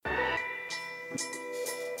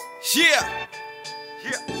Yeah.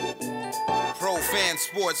 Pro Fan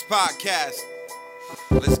Sports Podcast.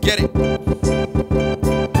 Let's get it. Pro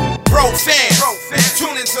fans,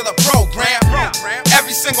 tune into the program.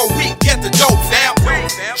 Every single week, get the dope, fam.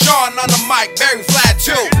 Sean on the mic, very flat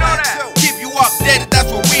too. Keep you updated, that's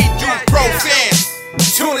what we do. Pro fans,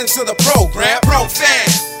 tune into the program. Pro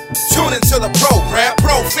fans, tune into the program.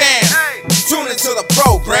 Pro fans, tune into the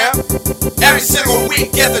program. Every single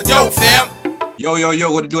week, get the dope, fam. Yo,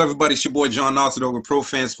 what to do, everybody? It's your boy John Naltado with Pro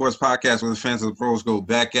Fan Sports Podcast, where the fans of the pros go.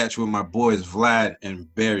 Back at you with my boys Vlad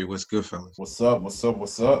and Barry. What's good, fellas? What's up?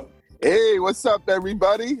 Hey, what's up,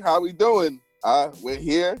 everybody? How we doing? We're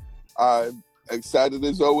here. Excited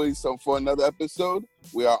as always for another episode.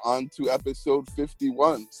 We are on to episode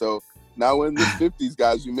 51. So now we're in the 50s,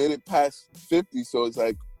 guys. We made it past 50, so it's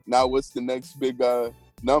like, now what's the next big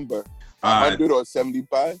number? 100 or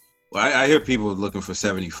 75? Well, I hear people looking for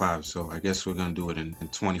 75, so I guess we're gonna do it in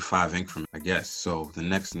 25 increments, I guess. So the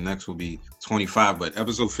next will be 25, but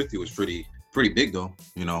episode 50 was pretty big though,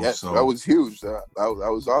 you know. Yes, so that was huge. That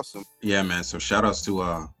was awesome. Yeah, man. So shout outs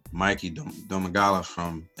to Mikey Domagala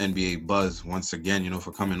from NBA Buzz once again, you know,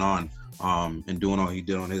 for coming on and doing all he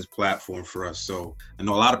did on his platform for us. So I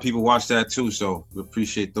know a lot of people watch that too, so we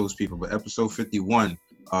appreciate those people. But episode 51,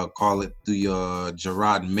 call it the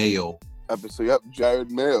Gerard Mayo episode. Yep,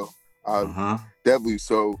 Jared Mayo. Definitely.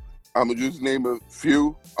 So I'm gonna just name a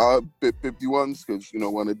few 51s because, you know,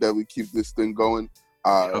 want to definitely keep this thing going.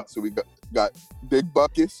 So we got Dick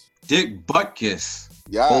Butkus.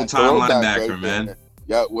 Yeah, old-time linebacker, right, man.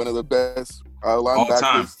 Yeah, one of the best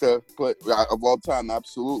linebackers to play of all time,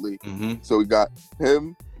 absolutely. Mm-hmm. So we got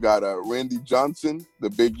him. Got Randy Johnson, the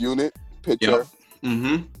big unit pitcher,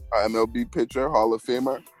 MLB pitcher, Hall of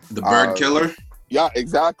Famer, the Bird Killer. Yeah,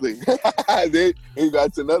 exactly.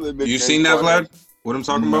 That's another nickname. You seen that, Vlad? What I'm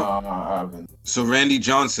talking about? No, I haven't. So Randy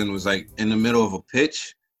Johnson was like in the middle of a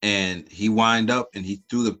pitch, and he wind up and he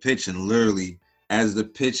threw the pitch, and literally as the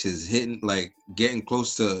pitch is hitting, like getting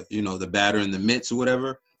close to, you know, the batter in the mitts or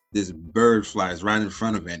whatever, this bird flies right in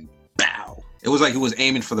front of him. Bow! It was like he was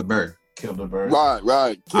aiming for the bird. Killed the bird.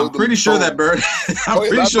 Right. I'm pretty sure that bird.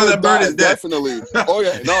 That bird is dead. Definitely. Oh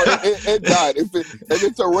yeah, no, it died. If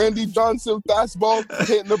it's a Randy Johnson fastball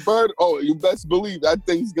hitting the bird, oh, you best believe that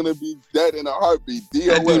thing's gonna be dead in a heartbeat.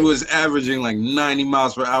 That dude was averaging like 90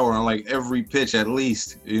 miles per hour on like every pitch, at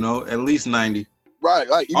least 90. Right,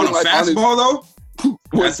 like even on a fastball though.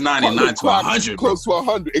 That's 99 to 100. Close to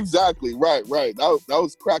 100, exactly. Right. That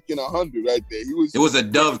was cracking 100 right there. It was a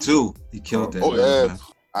dove too. He killed that. Oh yeah. Man.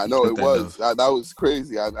 I know it was. That was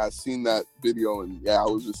crazy. I seen that video and I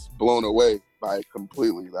was just blown away by it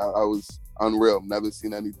completely. That was unreal. Never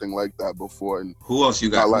seen anything like that before. And who else you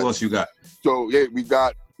got? So yeah, we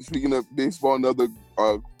got, speaking of baseball, another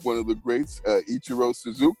one of the greats, Ichiro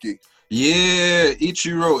Suzuki. Yeah,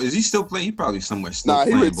 Ichiro. Is he still playing? He probably somewhere still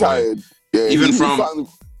playing. He retired. Boy. Yeah, even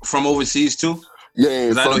from overseas too. Yeah,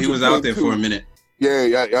 because I know he was out there for a minute.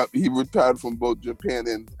 Yeah. He retired from both Japan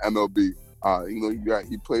and MLB.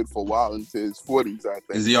 He played for a while into his 40s, I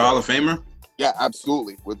think. Is he a Hall of Famer? Yeah,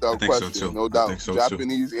 absolutely, without question, so no doubt.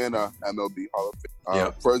 Japanese and MLB Hall of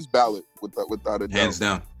Fame. First ballot, without a doubt. Hands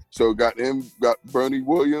down. So got Bernie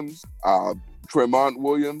Williams, Tremont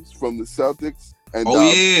Williams from the Celtics. And,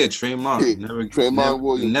 Tremont.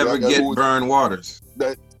 Williams. Never get Bern Waters.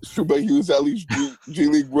 That's true, but he was at least G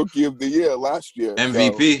League Rookie of the Year last year.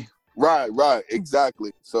 MVP. So. Right,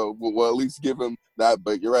 exactly. So we'll at least give him that.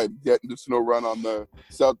 But you're right, getting the snow run on the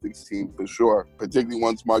Celtics team for sure, particularly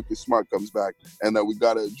once Marcus Smart comes back. And we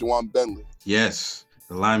got a Juwan Bentley. Yes,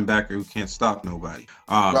 the linebacker who can't stop nobody.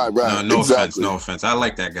 Right. No offense. I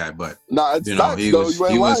like that guy, but it's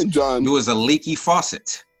facts, John. He was a leaky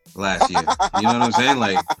faucet last year. You know what I'm saying?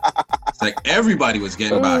 Like, it's like everybody was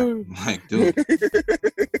getting by. I'm like, dude.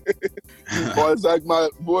 Or it's like my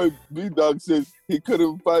boy B-Dog said, he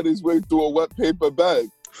couldn't find his way through a wet paper bag.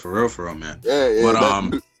 For real, man. Yeah.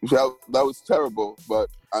 But that was terrible. But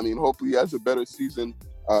I mean, hopefully he has a better season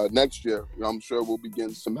next year. I'm sure we'll be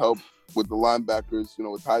getting some help with the linebackers,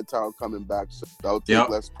 with Hightower coming back. So that'll take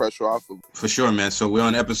less pressure off of him. For sure, man. So we're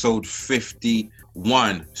on episode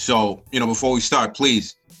 51. So, before we start,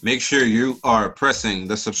 please make sure you are pressing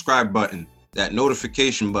the subscribe button, that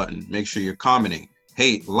notification button. Make sure you're commenting.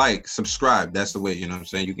 Hate, like, subscribe. That's the way, you know what I'm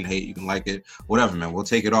saying? You can hate, you can like it, whatever, man. We'll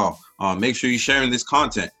take it all. Make sure you're sharing this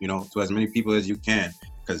content, to as many people as you can,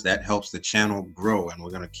 because that helps the channel grow. And we're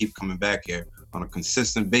going to keep coming back here on a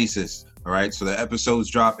consistent basis. All right. So the episodes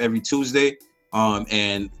drop every Tuesday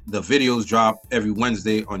and the videos drop every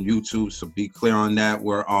Wednesday on YouTube. So be clear on that.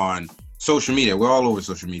 We're on social media. We're all over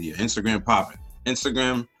social media. Instagram popping.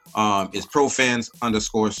 Instagram, is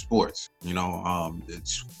profans_sports. You know,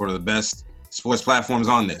 it's one of the best sports platforms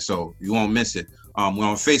on there, so you won't miss it. We're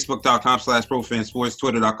on Facebook.com/profansports,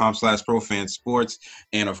 Twitter.com/profansports,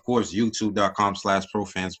 and of course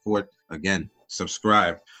YouTube.com/profansport. Again,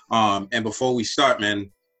 subscribe. And before we start,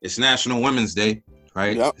 man, it's National Women's Day,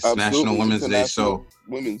 right? Yep, it's National Women's Day, so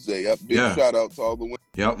Women's Day. Yep, big shout out to all the women.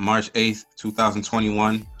 Yep, March 8th,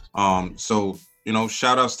 2021. So, you know,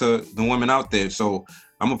 shout outs to the women out there. So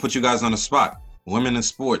I'm gonna put you guys on the spot. Women in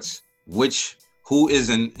sports. Who is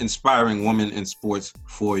an inspiring woman in sports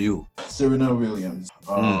for you? Serena Williams.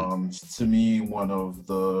 To me, one of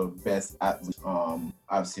the best athletes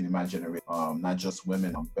I've seen in my generation. Not just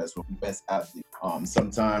women, best athlete.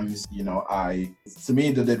 Sometimes, you know, to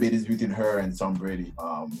me the debate is between her and Tom Brady.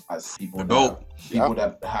 As people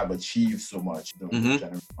that have achieved so much.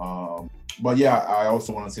 But yeah, I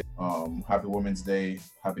also want to say Happy Women's Day,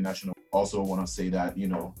 Happy National. Also want to say that, you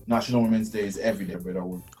know, National Women's Day is every day.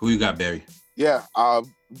 Who you got, Barry? Yeah, I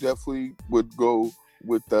definitely would go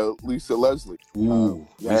with Lisa Leslie. Ooh,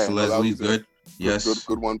 Lisa Leslie, good. Yes,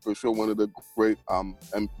 good one for sure. One of the great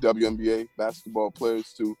WNBA basketball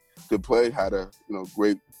players to play. Had a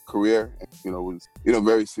great career. Was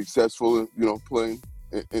very successful. Playing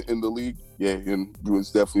in the league. Yeah, and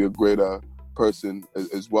was definitely a great person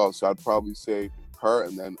as well. So I'd probably say her,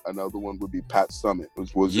 and then another one would be Pat Summitt,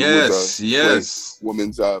 which was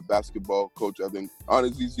women's basketball coach. I think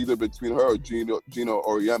honestly it's either between her or Gino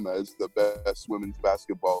Auriemma as the best women's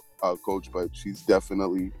basketball coach, but she's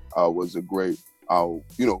definitely was a great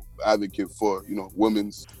advocate for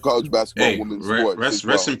women's college basketball, women's sports.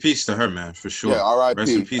 Rest in peace to her, man, for sure. Yeah, R.I.P.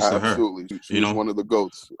 Rest in peace to her. Absolutely, she was one of the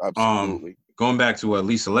goats. Absolutely. Going back to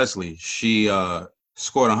Lisa Leslie, she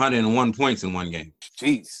scored 101 points in one game.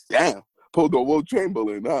 Jeez, damn. Pulled a Will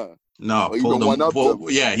Chamberlain, huh? No, pulled one up.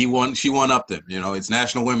 Yeah, he won. She won up them. It's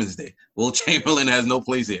National Women's Day. Will Chamberlain has no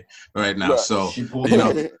place here right now. Right. So she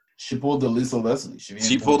pulled the Lisa Leslie.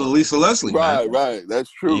 She pulled the Lisa Leslie. Right, man. Right. That's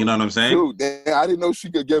true. You know what I'm saying? True. Damn, I didn't know she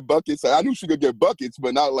could get buckets. I knew she could get buckets,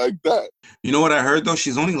 but not like that. You know what I heard though?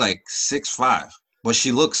 She's only like 6'5", but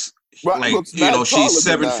she looks she's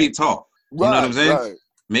 7 feet tall. You know what I'm saying? Right.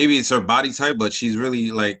 Maybe it's her body type, but she's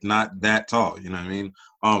really like not that tall. You know what I mean?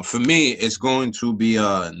 For me, it's going to be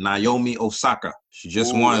Naomi Osaka. She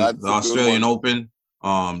just won the Australian Open,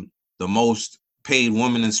 the most paid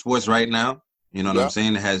woman in sports right now. You know what I'm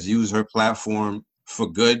saying? Has used her platform for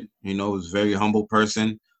good. Is a very humble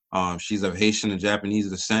person. She's of Haitian and Japanese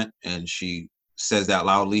descent, and she says that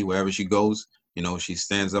loudly wherever she goes. She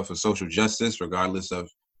stands up for social justice, regardless of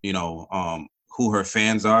who her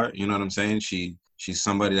fans are. You know what I'm saying? She's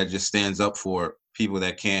somebody that just stands up for people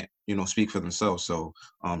that can't speak for themselves. So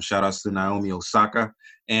shout outs to Naomi Osaka,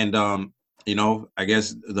 and I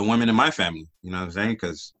guess the women in my family, you know what I'm saying,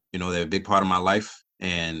 because they're a big part of my life,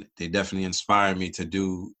 and they definitely inspire me to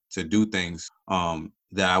do things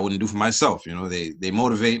that I wouldn't do for myself. They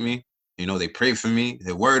motivate me, they pray for me,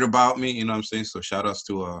 they're worried about me, you know what I'm saying. So shout outs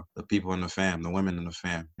to the people in the fam, the women in the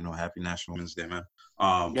fam. Happy National Women's Day, man.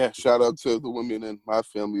 Shout out to the women in my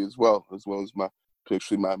family as well as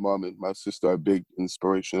particularly my mom and my sister are big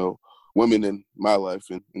inspirational women in my life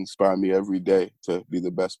and inspire me every day to be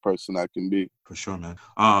the best person I can be. For sure, man.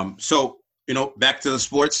 So, back to the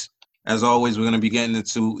sports. As always, we're going to be getting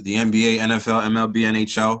into the NBA, NFL,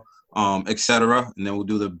 MLB, NHL, etc. And then we'll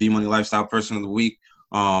do the B-Money Lifestyle Person of the Week.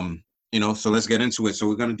 So let's get into it. So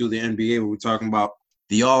we're going to do the NBA, where we're talking about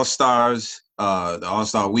the All-Stars, the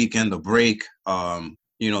All-Star Weekend, the break, the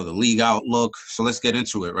league outlook. So let's get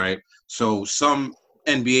into it, right? So some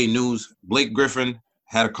NBA news, Blake Griffin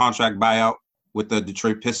had a contract buyout with the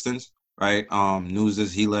Detroit Pistons, right? News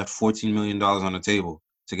is he left $14 million on the table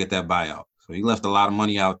to get that buyout. So he left a lot of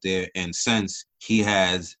money out there. And since he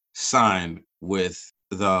has signed with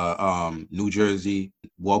the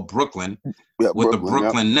Brooklyn, with the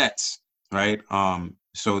Brooklyn Nets, right?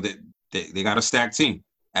 So that they got a stacked team.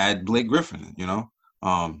 Add Blake Griffin,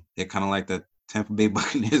 they're kind of like the Tampa Bay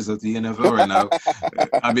Buccaneers of the NFL right now.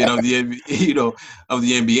 I mean, of the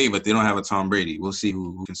NBA, but they don't have a Tom Brady. We'll see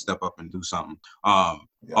who can step up and do something.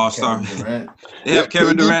 All-Star.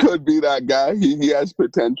 Kevin Durant. He could be that guy. He has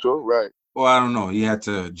potential, right? Well, I don't know. He had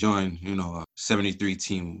to join, a 73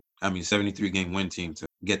 game win team to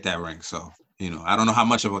get that rank. So, I don't know how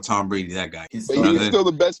much of a Tom Brady that guy is. But he's still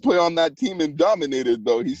the best player on that team and dominated,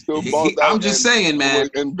 though. He's still balled out. I'm just saying, man.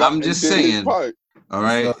 I'm just saying. All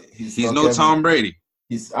right, he's no Kevin, Tom Brady.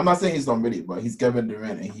 I'm not saying he's Tom Brady, but he's Kevin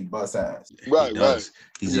Durant and he busts ass. Right.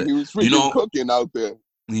 He was freaking cooking out there.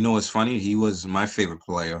 You know what's funny? He was my favorite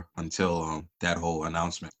player until that whole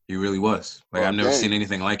announcement. He really was. I've never seen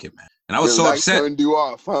anything like it, man. And I was so that upset. turned you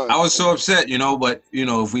off, huh? I was so upset, but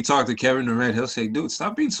if we talk to Kevin Durant, he'll say, "Dude,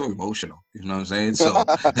 stop being so emotional." You know what I'm saying? So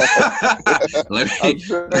I'm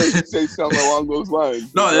sure he'd say something along those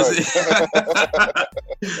lines. No, that's right.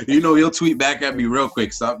 He'll tweet back at me real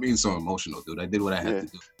quick. Stop being so emotional, dude. I did what I had to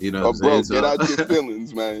do. You know what I'm bro, saying? Get out your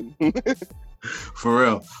feelings, man. For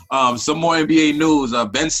real. Some more NBA news.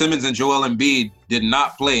 Ben Simmons and Joel Embiid did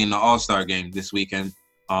not play in the All-Star game this weekend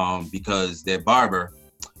because their barber,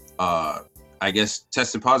 I guess,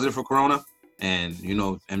 tested positive for corona. And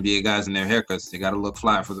NBA guys and their haircuts, they got to look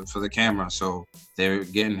fly for the camera. So they're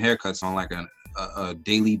getting haircuts on like a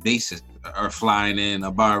daily basis, or flying in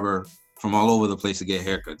a barber from all over the place to get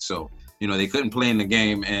haircuts. So they couldn't play in the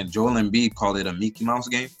game, and Joel Embiid called it a Mickey Mouse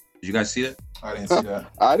game. Did you guys see that? I didn't see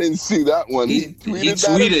that. I didn't see that one. He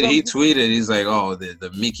tweeted. He's like, "Oh,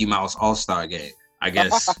 the Mickey Mouse All-Star game." I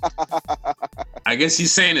guess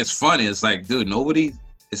he's saying it's funny. It's like, dude,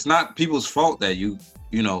 it's not people's fault that you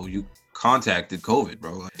contacted COVID,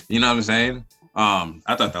 bro. You know what I'm saying?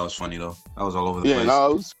 I thought that was funny though. That was all over the place. Yeah,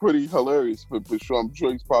 no, it was pretty hilarious. But for sure, I'm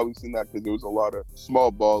sure he's probably seen that because there was a lot of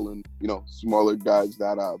small ball and smaller guys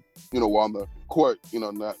that were on the court.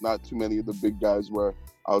 Not too many of the big guys were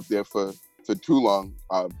out there for too long.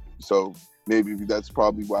 So maybe that's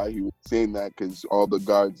probably why he was saying that, because all the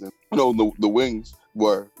guards and the wings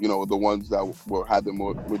were the ones that had the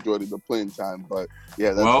majority of the playing time. But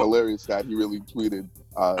yeah, that's hilarious that he really tweeted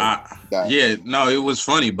that. Yeah, no, it was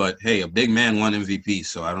funny, but hey, a big man won MVP,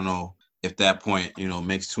 so I don't know if that point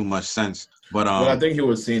makes too much sense. But I think he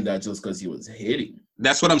was saying that just because he was hating.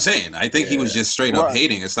 That's what I'm saying. I think he was just straight up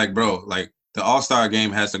hating. It's like, bro, like the All-Star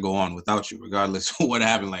game has to go on without you, regardless of what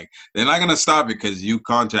happened. Like, they're not gonna stop it because you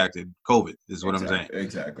contacted COVID. Is what I'm saying.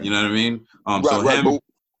 Exactly. You know what I mean? But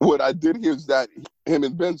what I did hear is that him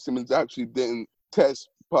and Ben Simmons actually didn't test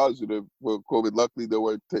positive for COVID. Luckily, they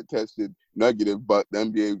were tested negative, but the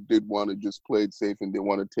NBA did want to just play it safe and didn't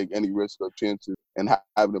want to take any risk or chances and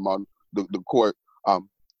have them on the court,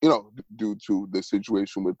 due to the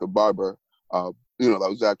situation with the barber, that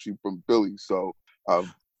was actually from Philly. So,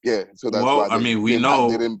 yeah, so that's why we know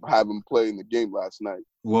they didn't have him play in the game last night.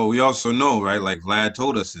 Well, we also know, right, like Vlad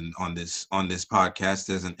told us on this podcast,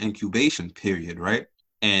 there's an incubation period, right?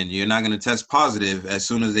 And you're not going to test positive as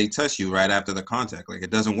soon as they test you right after the contact. Like,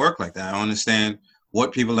 it doesn't work like that. I don't understand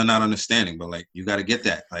what people are not understanding, but like, you got to get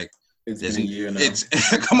that. Like, it's been a year now.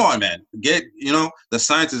 Come on, man. Get, the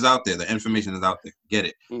science is out there. The information is out there. Get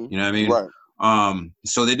it. Mm-hmm. You know what I mean? Right.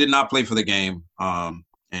 So they did not play for the game.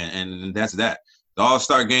 And that's that. The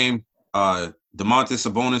All-Star game, Domantas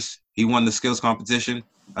Sabonis, he won the skills competition.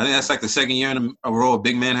 I think that's like the second year in a row a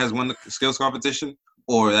big man has won the skills competition.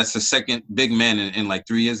 Or that's the second big man in like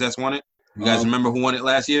 3 years that's won it. You guys remember who won it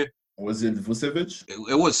last year? Was it Vucevic?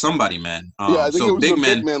 It was somebody, man. I think it was a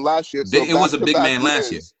big man last year. It was a big man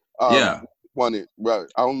last year. Won it, right?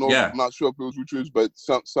 I don't know. Yeah. I'm not sure if it was Vucevic, but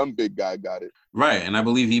some big guy got it. Right, and I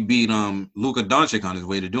believe he beat Luka Doncic on his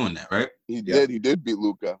way to doing that, right? He did beat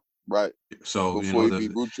Luka, right? So before he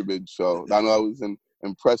beat Vucevic, so I know that was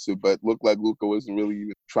impressive, but looked like Luka wasn't really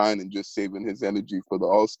even trying and just saving his energy for the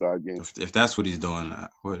All-Star game. If that's what he's doing,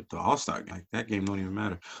 the All-Star game, like, that game don't even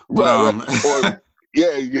matter. Right.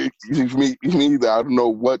 Yeah, me either. I don't know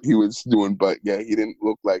what he was doing, but yeah, he didn't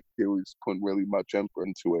look like he was putting really much effort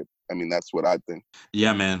into it. I mean, that's what I think.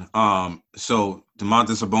 Yeah, man. So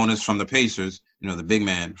Domantas Sabonis from the Pacers, the big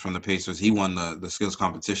man from the Pacers, he won the skills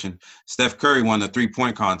competition. Steph Curry won the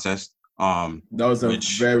 3-point contest. That was a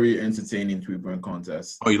very entertaining 3-point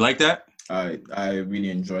contest. Oh, you like that? I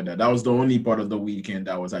really enjoyed that. That was the only part of the weekend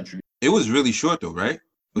that was actually. It was really short though, right?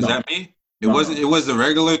 Was that me? It wasn't. It was the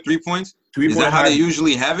regular 3 points. 3-point. Is that how they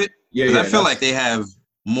usually have it? Yeah. I feel like they have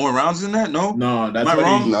more rounds than that. No, that's am I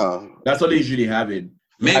wrong? No, that's how they usually have it.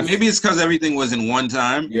 Maybe it's because everything was in one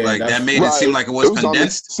time. Yeah, like that made it seem like it was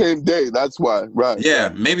condensed. On the same day. That's why. Right. Yeah,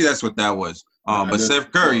 maybe that's what that was. But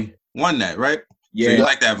Steph Curry won that, right? Yeah. So you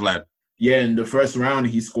like that, Vlad? Yeah, in the first round,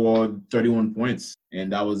 he scored 31 points,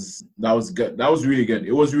 and that was good. That was really good.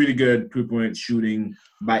 It was really good 3-point shooting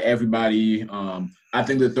by everybody. I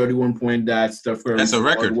think the 31-point that Steph Curry that's a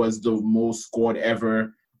record. Was the most scored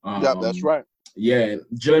ever. Yeah, that's right. Yeah,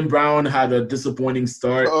 Jaylen Brown had a disappointing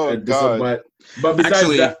start. God. But besides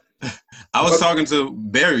actually, that, I was talking to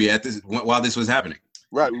Barry while this was happening.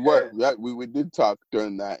 Right, we were. We did talk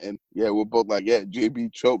during that, and yeah, we're both like, yeah,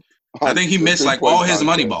 JB choked. I think he missed like all his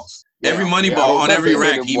money balls. Every money ball on every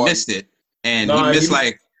rack, he missed it. And he missed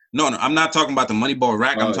no, I'm not talking about the money ball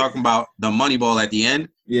rack. I'm talking about the money ball at the end.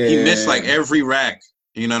 Yeah, he missed like every rack.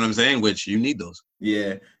 You know what I'm saying? Which you need those.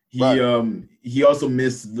 Yeah. He also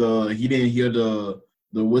missed he didn't hear the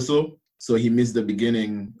whistle So he missed the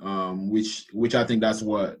beginning, which I think that's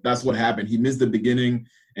what happened. He missed the beginning,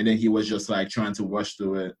 and then he was just like trying to rush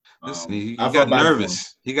through it. Listen, he got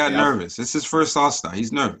nervous. He got nervous. It's his first All-Star.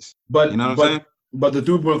 He's nervous. But you know what I'm saying? But the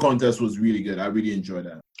 3-point contest was really good. I really enjoyed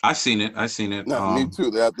that. I seen it. No, me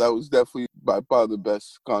too. That was definitely by far the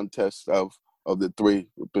best contest of the three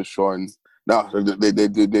for sure. And no,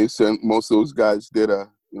 they sent most of those guys did a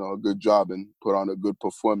good job and put on a good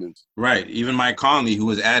performance. Right. Even Mike Conley, who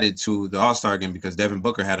was added to the All-Star game because Devin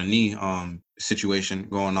Booker had a knee situation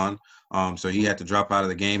going on. So he had to drop out of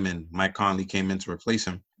the game, and Mike Conley came in to replace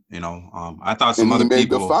him. I thought some other people made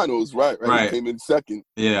the finals, right? He came in second.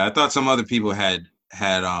 Yeah, I thought some other people had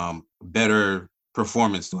better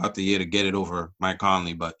performance throughout the year to get it over Mike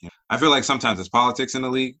Conley, but I feel like sometimes it's politics in the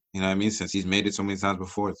league. You know what I mean? Since he's made it so many times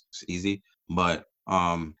before, it's easy. But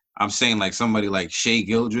I'm saying like somebody like Shai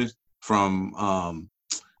Gilgeous from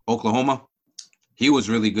Oklahoma, he was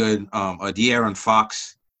really good. De'Aaron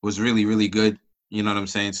Fox was really, really good. You know what I'm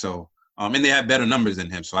saying? So. And they had better numbers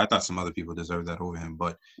than him, so I thought some other people deserved that over him.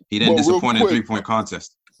 But he didn't disappoint in 3-point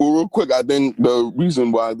contest. Well, real quick, I think the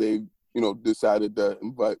reason why they, decided to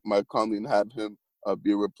invite Mike Conley and have him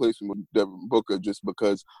be a replacement with Devin Booker, just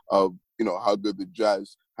because of how good the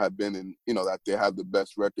Jazz have been, and that they have the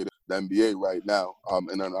best record in the NBA right now,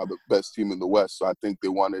 and are the best team in the West. So I think they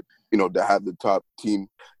wanted, to have the top team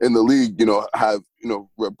in the league, have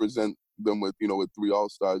represent them with 3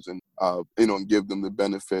 All-Stars and and give them the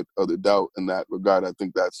benefit of the doubt in that regard. I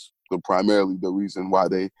think that's primarily the reason why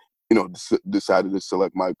they decided to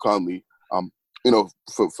select Mike Conley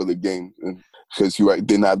for the game, because he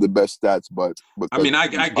didn't have the best stats, but I mean I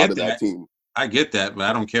get that team. I get that, but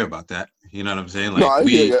I don't care about that. You know what I'm saying? Like, no, I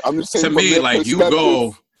hear you. I'm just saying, to me, like, you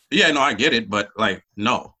go, I get it, but like,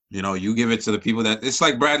 no, you give it to the people that it's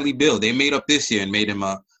like Bradley Beal. They made up this year and made him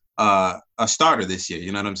a starter this year.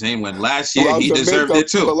 You know what I'm saying? When last year he deserved it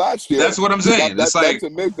too. That's what I'm saying. It's like, that's a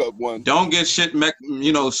makeup one. Don't get shit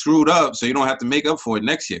screwed up so you don't have to make up for it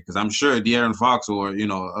next year. Because I'm sure De'Aaron Fox or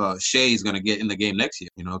Shai's gonna get in the game next year.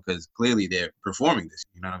 Because clearly they're performing this.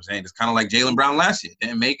 You know what I'm saying? It's kind of like Jaylen Brown last year.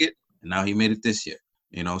 Didn't make it, and now he made it this year.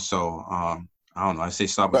 So I don't know. I say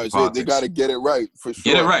stop with the politics. They got to get it right for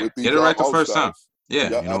sure. Get it right. Get it right the first time.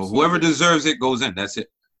 Yeah. Whoever deserves it goes in. That's it.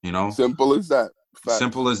 Simple as that. Fact.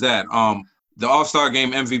 Simple as that. The All-Star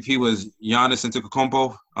Game MVP was Giannis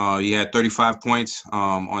Antetokounmpo. He had 35 points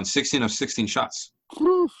on 16 of 16 shots.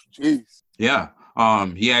 Jeez. Yeah.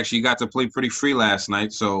 He actually got to play pretty free last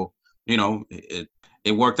night, so it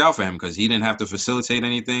worked out for him because he didn't have to facilitate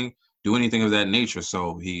anything, do anything of that nature.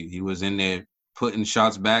 So he was in there putting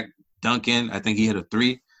shots back, dunking. I think he hit a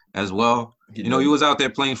 3 as well. He was out there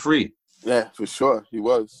playing free. Yeah, for sure, he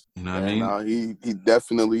was. You know what I mean? He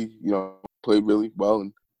definitely played really well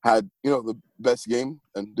and had the best game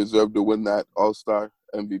and deserved to win that All-Star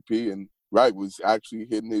MVP, and was actually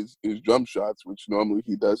hitting his jump shots, which normally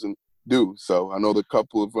he doesn't do. So I know the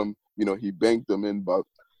couple of them he banked them in, but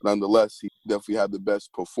nonetheless he definitely had the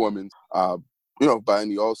best performance by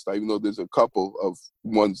any All-Star, even though there's a couple of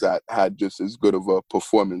ones that had just as good of a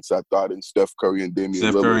performance, I thought, in Steph Curry and Dame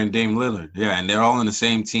Lillard. Yeah, and they're all on the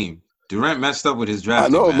same team. Durant messed up with his draft. I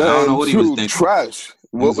know, man. I don't know what he was thinking. Trash.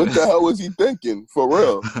 What the hell was he thinking? For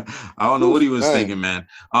real. I don't know what he was thinking, man.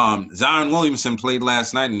 Zion Williamson played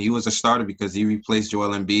last night, and he was a starter because he replaced Joel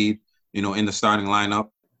Embiid, in the starting lineup.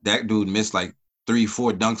 That dude missed like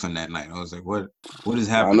 3-4 dunks on that night. I was like, what is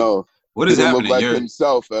happening? I know. What is happening? He didn't look like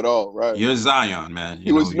himself at all, right? You're Zion, man.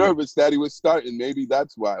 He was nervous that he was starting. Maybe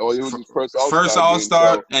that's why. Or it was his first All-Star. First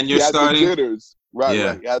All-Star, so and you're starting. He had the jitters. Right,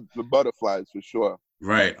 yeah. He had the butterflies for sure.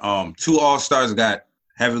 Right. 2 All-Stars got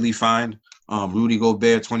heavily fined. Rudy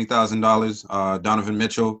Gobert, $20,000. Donovan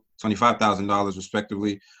Mitchell, $25,000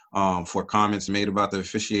 respectively, for comments made about the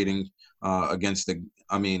officiating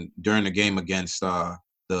during the game against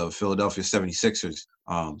the Philadelphia 76ers.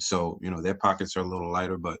 So, their pockets are a little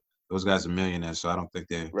lighter, but those guys are millionaires, so I don't think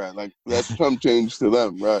they're right. Like that's some change to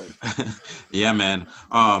them, right? Yeah, man.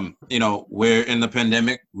 We're in the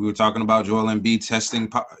pandemic. We were talking about Joel Embiid testing.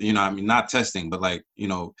 Not testing, but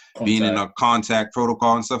being in a contact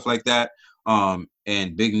protocol and stuff like that.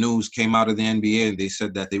 And big news came out of the NBA, and they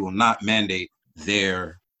said that they will not mandate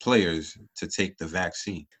their players to take the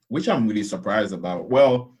vaccine, which I'm really surprised about.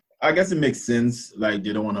 Well, I guess it makes sense. Like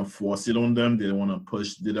they don't want to force it on them. They don't want to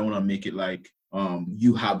push. They don't want to make it like.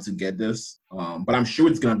 You have to get this, but I'm sure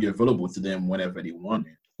it's gonna be available to them whenever they want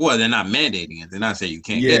it. Well, they're not mandating it. They're not saying you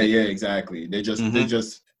can't. Yeah, get it. Yeah, exactly. They just.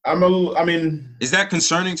 Is that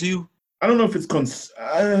concerning to you? I don't know if it's.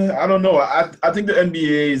 I don't know. I think the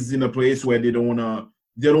NBA is in a place where they don't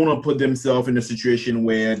wanna put themselves in a situation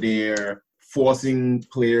where they're forcing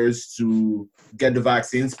players to get the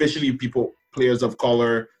vaccine, especially players of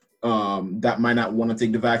color that might not want to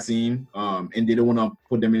take the vaccine, and they don't want to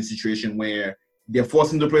put them in a situation where they're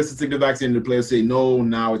forcing the players to take the vaccine and the players say no,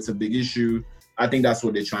 now it's a big issue. I think that's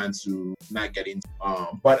what they're trying to not get into.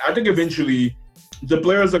 But I think eventually the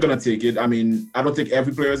players are going to take it. I mean, I don't think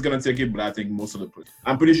every player is going to take it, but I think most of the players.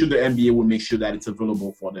 I'm pretty sure the NBA will make sure that it's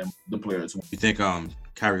available for them, the players. You think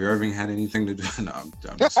Kyrie Irving had anything to do? No, I'm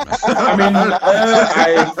just I mean,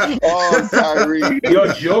 Kyrie.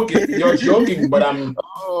 You're joking, but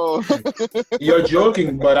you're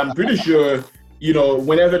joking, but I'm pretty sure, you know,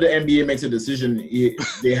 whenever the NBA makes a decision,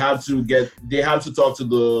 they have to talk to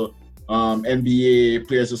the NBA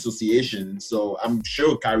Players Association. So I'm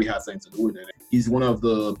sure Kyrie has something to do with it. He's one of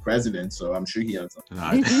the presidents, so I'm sure he has something.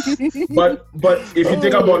 But if you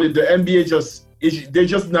think about it, the NBA they're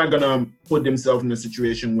just not gonna put themselves in a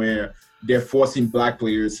situation where they're forcing black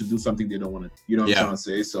players to do something they don't want to. You know what I'm trying to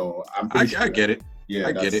say? So I'm pretty sure. I get it. Yeah,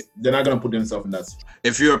 I get it. They're not gonna put themselves in that situation.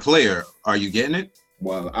 If you're a player, are you getting it?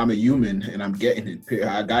 Well, I'm a human and I'm getting it.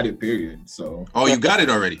 I got it. Period. So. Oh, you got it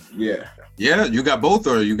already. Yeah. Yeah, you got both,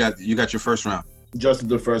 or you got your first round. Just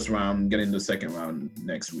the first round. Getting the second round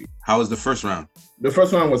next week. How was the first round? The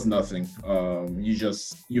first round was nothing.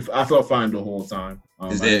 I felt fine the whole time.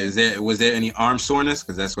 Was there any arm soreness?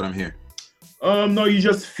 Because that's what I'm hearing. No, you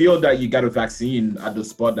just feel that you got a vaccine at the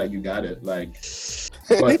spot that you got it. Like,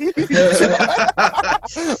 but,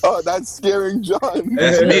 oh, that's scaring John.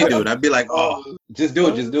 That's me, dude. I'd be like, oh, just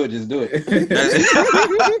do it.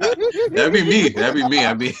 That'd be me.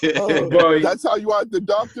 I'd be. That's how you are at the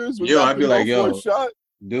doctors. Yo, I'd be like, yo, shot?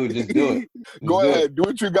 Dude, just do it. Go ahead, do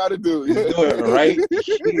what you got to do. Just do it right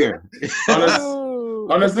here.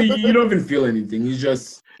 Honestly, you don't even feel anything. You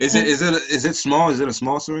just. Is it small? Is it a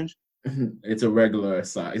small syringe? It's a regular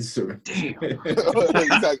size syringe. Damn.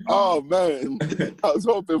 He's like, oh man, I was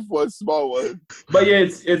hoping for a small one. But yeah,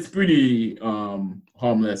 it's pretty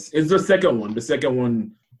harmless. It's the second one. The second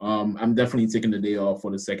one, I'm definitely taking the day off for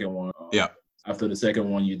the second one. Yeah. After the second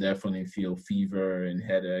one, you definitely feel fever and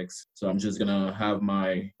headaches. So I'm just gonna have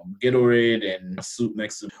my Gatorade and soup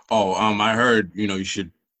next to. Oh, I heard you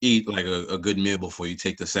should eat like a good meal before you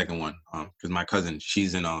take the second one. Because my cousin,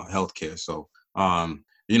 she's in healthcare, so I'm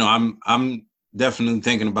definitely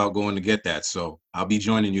thinking about going to get that. So I'll be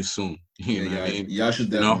joining you soon. You know what I mean? Y'all should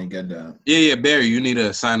definitely get that. Yeah, Barry, you need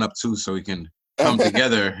to sign up too so we can come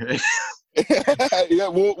together. Yeah,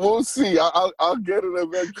 we'll see. I'll get it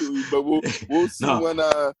eventually, but we'll see when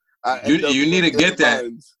you need to get that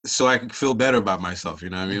so I can feel better about myself. You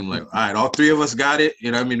know what I mean? I'm like, all right, all three of us got it.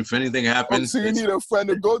 You know what I mean? If anything happens. So you need a friend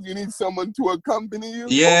to go. You need someone to accompany you.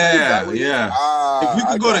 Yeah. If we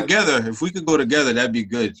could go together, that'd be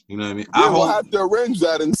good. You know what I mean? Yeah, we'll have to arrange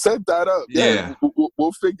that and set that up. Yeah.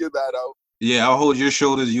 We'll figure that out. Yeah, I'll hold your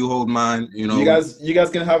shoulders. You hold mine. You know. You guys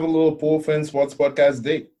can have a little Pool Fan Sports Podcast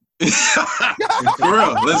date. For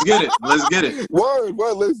real, let's get it. Word,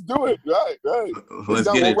 let's do it. Right. Let's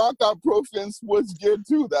get it. We'll rock our Pro Fan Sports gear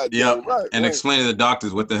too. Explain to the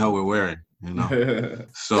doctors what the hell we're wearing. You know.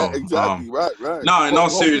 So yeah, exactly. Right. No, in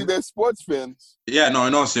all seriousness, they're sports fans. Yeah, no.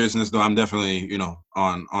 In all seriousness, though, I'm definitely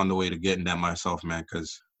on the way to getting that myself, man.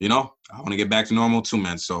 Because I want to get back to normal too,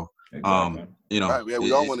 man. So Right, yeah,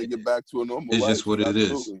 we all want to get back to a normal life. It's just what it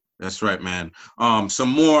is. That's right, man. Some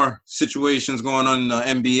more situations going on in the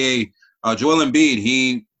NBA. Joel Embiid,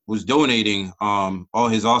 he was donating all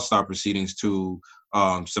his All-Star proceedings to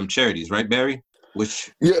some charities, right, Barry?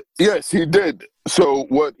 Yes, he did. So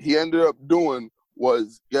what he ended up doing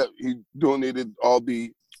was, he donated all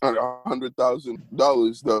the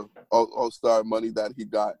 $100,000, the All-Star money that he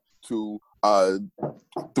got to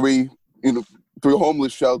three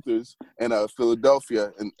homeless shelters in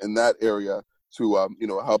Philadelphia in that area to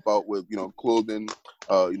help out with clothing,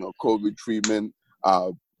 COVID treatment,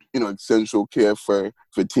 essential care for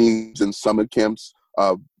teens in summer camps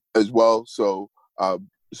as well. So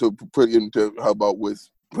pretty to help out with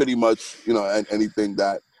pretty much anything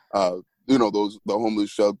that the homeless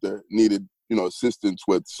shelter needed assistance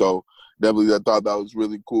with. So definitely I thought that was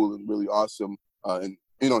really cool and really awesome and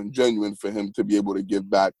genuine for him to be able to give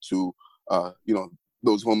back to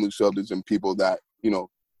those homeless shelters and people that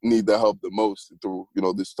need the help the most through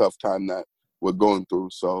this tough time that we're going through.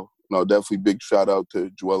 So definitely big shout out to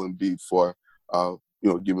Joel Embiid for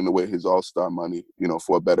giving away his All-Star money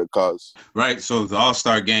for a better cause. Right. So the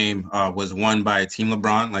All-Star game was won by Team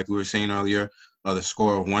LeBron, like we were saying earlier. The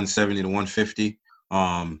score of 170 to 150.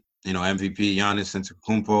 MVP Giannis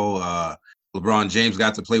Antetokounmpo. LeBron James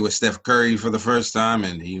got to play with Steph Curry for the first time,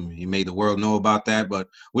 and he made the world know about that. But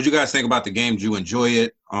what do you guys think about the game? Did you enjoy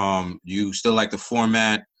it? You still like the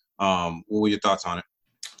format? What were your thoughts on it?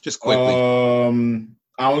 Just quickly.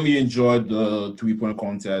 I only enjoyed the 3-point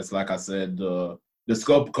contest. Like I said, the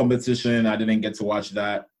sculpt competition, I didn't get to watch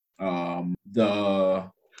that.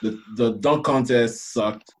 The dunk contest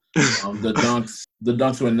sucked. The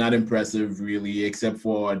dunks were not impressive really, except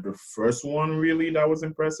for the first one. Really, that was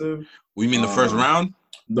impressive. We mean the first round?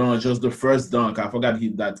 No, just the first dunk. I forgot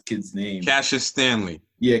that kid's name. Cassius Stanley.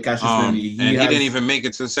 Yeah, Cassius Stanley. He didn't even make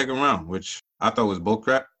it to the second round, which I thought was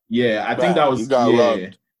bullcrap. Yeah, I think that was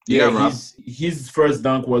robbed. His first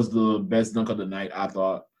dunk was the best dunk of the night, I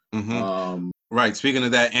thought. Mm-hmm. Right. Speaking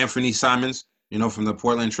of that, Anthony Simons, from the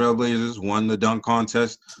Portland Trailblazers, won the dunk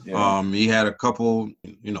contest. Yeah. He had a couple,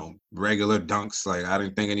 regular dunks. Like, I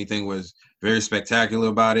didn't think anything was very spectacular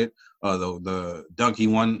about it. The dunk he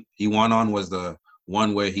won on was the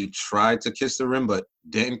one where he tried to kiss the rim but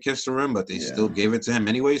didn't kiss the rim, but they still gave it to him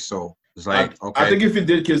anyway. So it's like, okay. I think if he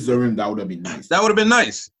did kiss the rim, that would have been nice. That would have been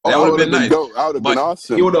nice. That would have been nice. That would have been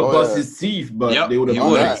awesome. He would have bust his teeth, but they would have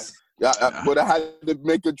been nice. Yeah, I would have had to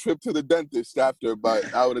make a trip to the dentist after, but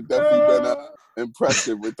that would have definitely been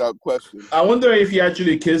impressive without question. I wonder if he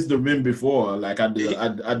actually kissed the rim before, like at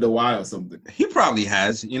the Y or something. He probably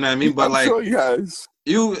has, you know what I mean? But I'm sure he has.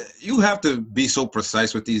 You have to be so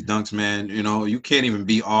precise with these dunks, man. You can't even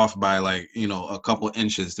be off by a couple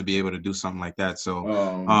inches to be able to do something like that.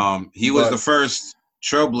 So he was the first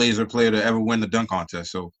Trailblazer player to ever win the dunk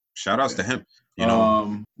contest. So shout outs to him.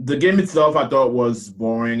 The game itself I thought was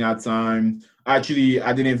boring at times. Actually,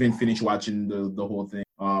 I didn't even finish watching the whole thing.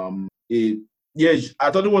 I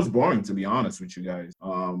thought it was boring, to be honest with you guys.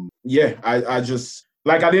 I just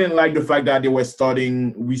I didn't like the fact that they were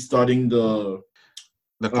restarting the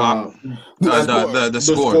clock, the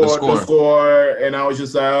score, and I was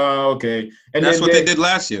just like, oh, okay. And that's what they did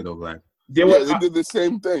last year, though, Black. They did the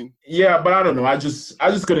same thing. Yeah, but I don't know. I just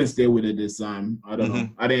couldn't stay with it this time. I don't know.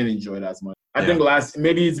 I didn't enjoy it as much. I think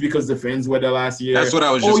maybe it's because the fans were there last year. That's what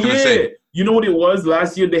I was just gonna say. You know what it was?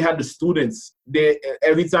 Last year they had the students. They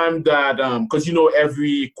every time that because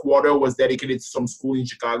every quarter was dedicated to some school in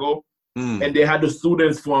Chicago, and they had the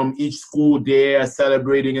students from each school there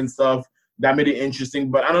celebrating and stuff. That made it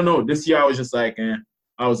interesting. But I don't know. This year I was just like,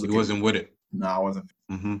 I was. He wasn't with it. No, I wasn't.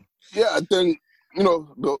 Mm-hmm. Yeah, I think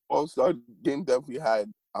the All-Star game definitely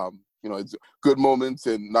had it's good moments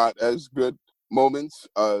and not as good moments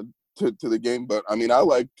to the game. But I mean, I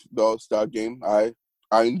liked the All-Star game. I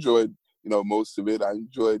enjoyed most of it. I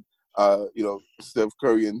enjoyed Steph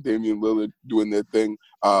Curry and Damian Lillard doing their thing.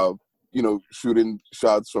 Shooting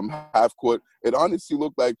shots from half court. It honestly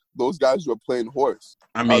looked like those guys were playing horse.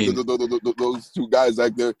 I mean, those two guys,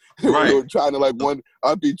 like they were trying to one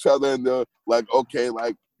up each other, and they're like, okay,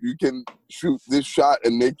 like you can shoot this shot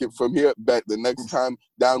and make it from here. Bet the next time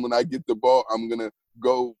down when I get the ball, I'm gonna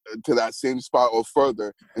go to that same spot or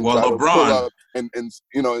further. And try LeBron to pull up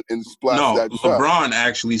and splash that shot. LeBron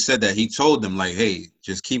actually said that. He told them hey,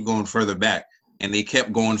 just keep going further back, and they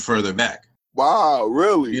kept going further back. Wow,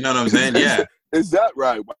 really? You know what I'm saying? Yeah. Is that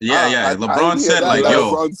right? Yeah. LeBron said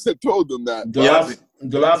yo. LeBron told them that.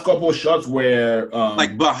 The last couple of shots were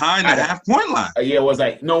behind the half-point line. It was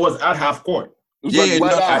it was at half court.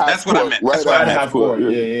 That's what I meant. That's what I meant. Half court.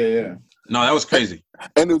 Yeah. No, that was crazy.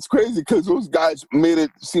 And it was crazy because those guys made it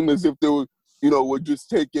seem as if they were, were just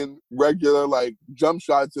taking regular jump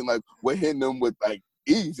shots and we're hitting them with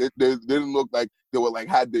ease. They didn't look like they were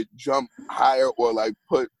had to jump higher or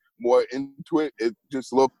put more into it. It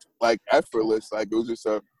just looked effortless. It was just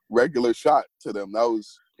a regular shot to them. That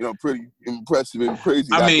was pretty impressive and crazy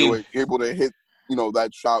they were able to hit that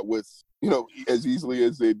shot with as easily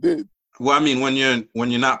as they did. Well, I mean, when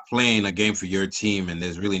you're not playing a game for your team and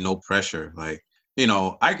there's really no pressure, I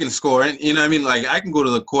can score, and you know what I mean. I can go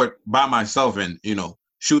to the court by myself and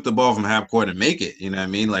shoot the ball from half court and make it. You know what I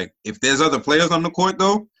mean. If there's other players on the court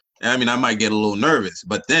though, I mean, I might get a little nervous.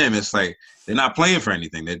 But them, it's they're not playing for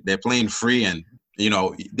anything. They're playing free, and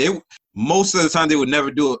they most of the time they would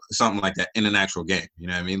never do something like that in an actual game. You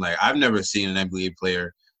know what I mean. I've never seen an NBA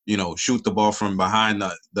player shoot the ball from behind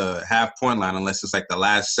the half-point line unless it's the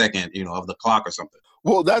last second, of the clock or something.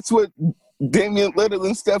 Well, that's what Damian Lillard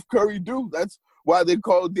and Steph Curry do. That's why they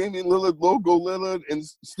call Damian Lillard Logo Lillard and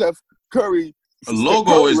Steph Curry.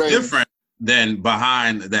 Logo is different than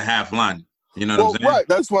behind the half line. You know what I'm saying? Right,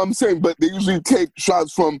 that's what I'm saying. But they usually take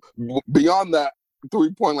shots from beyond that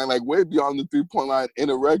 3-point line, way beyond the 3-point line in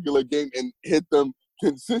a regular game and hit them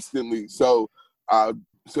consistently. So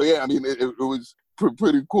yeah, I mean, it was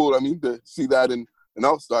pretty cool. I mean, to see that in an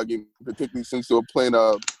All-Star game, particularly since they were playing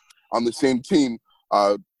on the same team.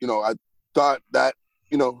 I thought that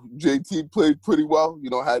JT played pretty well.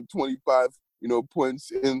 Had 25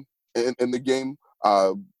 points in the game.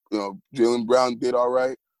 Jaylen Brown did all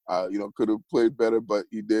right. Could have played better, but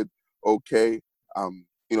he did okay.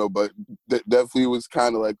 But definitely was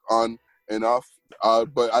kind of like on and off.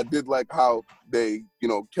 But I did like how they,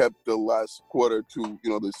 kept the last quarter to,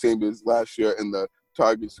 the same as last year in the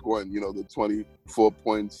target scoring, the 24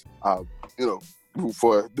 points,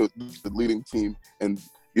 for the leading team, and,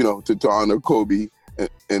 to honor Kobe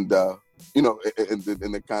and to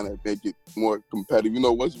kind of make it more competitive.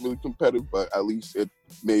 It wasn't really competitive, but at least it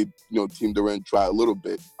made, Team Durant try a little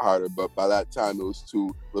bit harder. But by that time, it was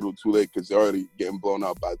too late because they're already getting blown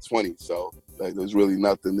out by 20. So there's really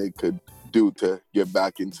nothing they could do to get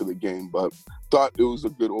back into the game. But thought it was a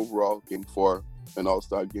good overall game for an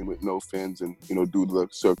all-star game with no fans, and due to the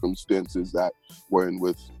circumstances that we're in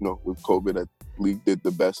with with COVID, that league did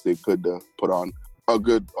the best they could to put on a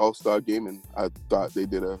good all-star game, and I thought they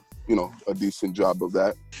did a decent job of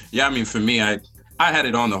that. Yeah, I mean, for me, I had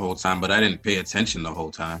it on the whole time, but I didn't pay attention the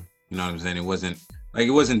whole time. You know what I'm saying? It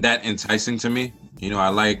wasn't that enticing to me. I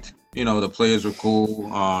liked, the players were cool.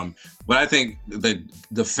 But I think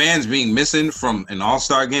the fans being missing from an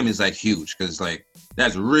all-star game is like huge, because like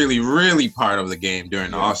that's really, really part of the game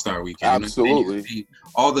during the All-Star weekend. Absolutely.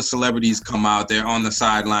 All the celebrities come out, they're on the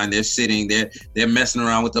sideline, they're sitting, they're messing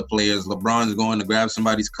around with the players. LeBron's going to grab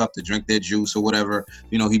somebody's cup to drink their juice or whatever,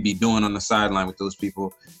 he'd be doing on the sideline with those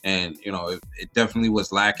people. And, it definitely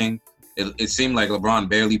was lacking. It seemed like LeBron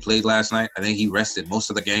barely played last night. I think he rested most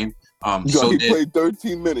of the game. He played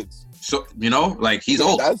 13 minutes. So, he's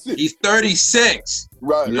old. That's it. He's 36.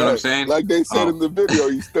 Right. You know what I'm saying? Like they said in the video,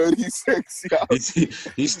 he's 36. Yeah.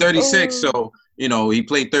 He's 36. So, he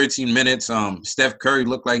played 13 minutes. Steph Curry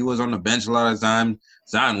looked like he was on the bench a lot of the time.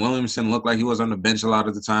 Zion Williamson looked like he was on the bench a lot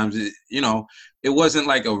of the times. It wasn't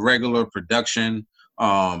like a regular production.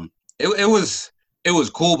 It was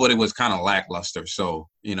cool, but it was kind of lackluster. So,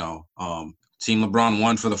 Team LeBron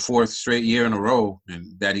won for the 4th straight year in a row, and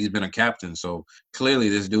that he's been a captain. So clearly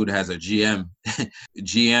this dude has a GM,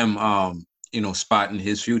 spot in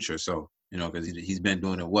his future. So, because he's been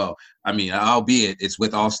doing it well. I mean, albeit it's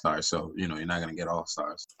with All-Stars. So, you're not going to get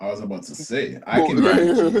All-Stars. I was about to say, I can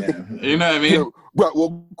manage GM. You know what I mean? Yeah, right.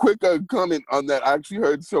 Well, quick comment on that. I actually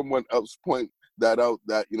heard someone else point that out,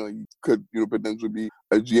 that, he could, potentially be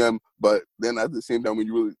a GM. But then at the same time, when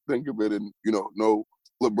you really think of it and, know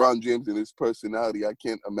LeBron James and his personality, I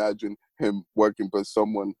can't imagine him working for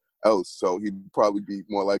someone else. So he'd probably be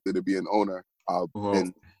more likely to be an owner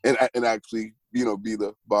and actually, be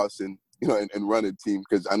the boss and run a team.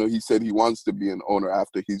 Because I know he said he wants to be an owner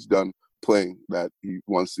after he's done playing, that he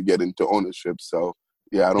wants to get into ownership. So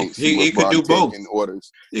yeah, I don't see he could do both.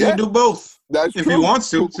 Orders. He could do both. That's if true. he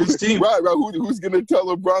wants to. It's his team. Right. Who's gonna tell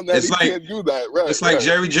LeBron that can't do that? Right. It's like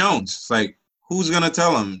Jerry Jones. It's like, who's gonna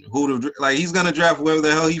tell him who to he's gonna draft whoever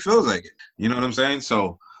the hell he feels like it. You know what I'm saying?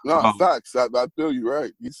 So facts. I feel you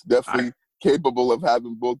right. He's definitely capable of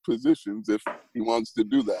having both positions if he wants to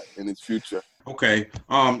do that in his future. Okay.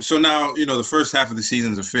 So now, the first half of the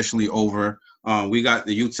season is officially over. We got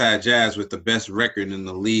the Utah Jazz with the best record in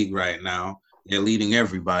the league right now. They're leading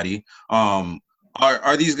everybody.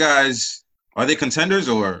 Are these guys, are they contenders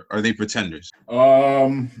or are they pretenders?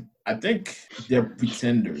 I think they're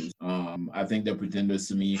pretenders. I think they're pretenders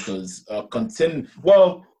to me because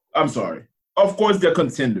I'm sorry. Of course they're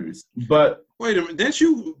contenders, but wait a minute. Didn't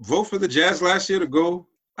you vote for the Jazz last year to go?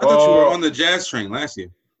 I thought you were on the Jazz train last year.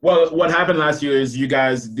 Well, what happened last year is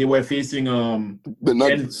they were facing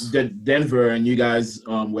the Denver, and you guys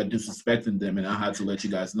were disrespecting them, and I had to let you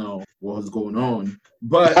guys know what was going on.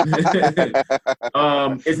 But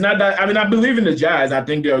it's not that. I mean, I believe in the Jazz. I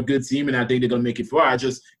think they're a good team, and I think they're gonna make it far.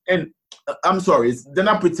 I'm sorry, they're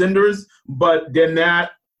not pretenders, but they're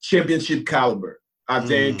not championship caliber. I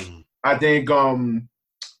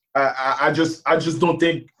just don't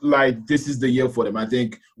think like this is the year for them. I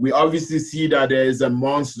think we obviously see that there is a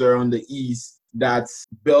monster on the East that's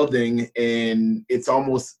building, and it's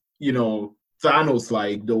almost, Thanos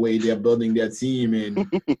like the way they're building their team. And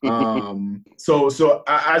so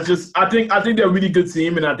I think they're a really good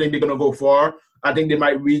team, and I think they're gonna go far. I think they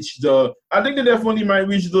definitely might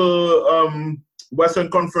reach the Western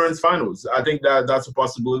Conference Finals. I think that's a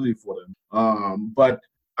possibility for them. But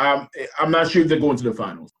I'm not sure if they're going to the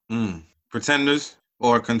finals. Pretenders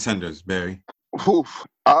or contenders, Barry?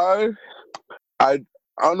 I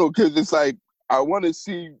don't know, because it's like I want to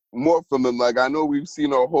see more from them. Like, I know we've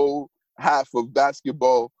seen a whole half of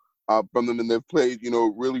basketball from them, and they've played,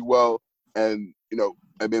 really well, and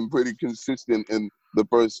have been pretty consistent in the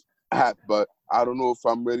first half. But I don't know if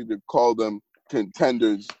I'm ready to call them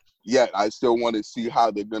contenders yet. I still want to see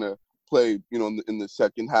how they're gonna play, in the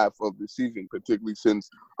second half of the season, particularly since,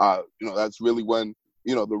 that's really when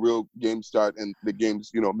the real games start and the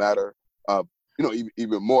games, matter,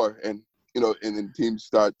 even more. And, and then teams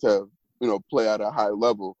start to, play at a high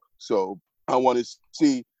level. So I want to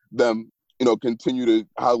see them, continue to,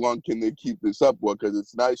 how long can they keep this up? Well, because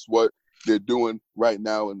it's nice what they're doing right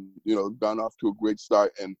now and, gone off to a great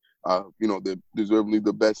start. And, they're deservedly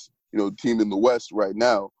the best, team in the West right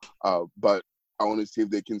now. But I want to see if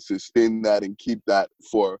they can sustain that and keep that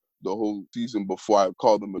for the whole season before I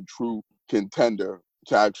call them a true contender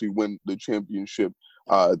to actually win the championship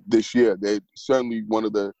this year. They're certainly one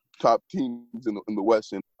of the top teams in the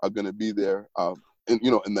West and are going to be there, in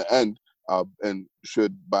the end, and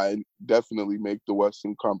should definitely make the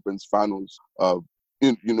Western Conference Finals.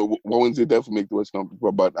 Wednesday definitely make the Western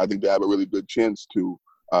Conference, but I think they have a really good chance to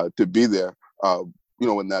be there.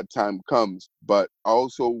 When that time comes. But I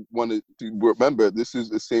also wanted to remember this is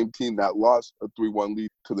the same team that lost a 3-1 lead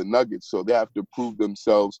to the Nuggets. So they have to prove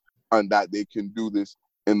themselves on that they can do this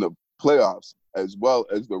in the playoffs as well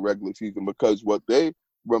as the regular season, because what they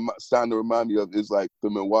starting to remind me of is like the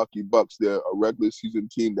Milwaukee Bucks. They're a regular season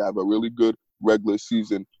team that have a really good regular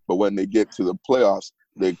season, but when they get to the playoffs,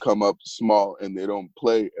 they come up small and they don't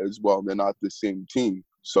play as well. They're not the same team.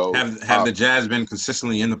 So have the Jazz been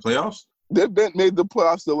consistently in the playoffs? They've made the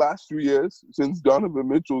playoffs the last 3 years since Donovan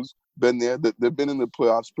Mitchell's been there. They've been in the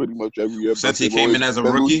playoffs pretty much every year. Since he came in as a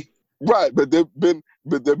rookie? Right, but they've been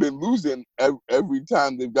losing every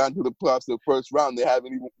time they've gotten to the playoffs. The first round, they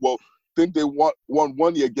haven't even. Well, I think they won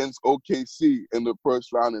 1 year against OKC in the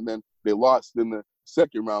first round, and then they lost in the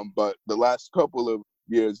second round. But the last couple of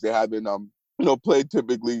years, they haven't played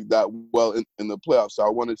typically that well in the playoffs. So I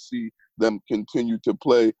want to see them continue to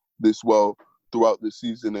play this well throughout the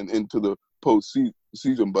season and into the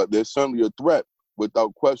postseason. But they're certainly a threat,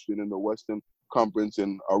 without question, in the Western Conference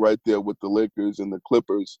and are right there with the Lakers and the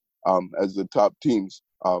Clippers as the top teams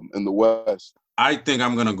in the West. I think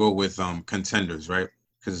I'm going to go with contenders, right?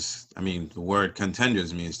 Because, the word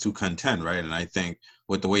contenders means to contend, right? And I think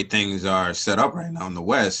with the way things are set up right now in the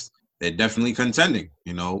West, they're definitely contending.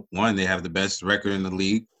 One, they have the best record in the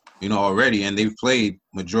league, already, and they've played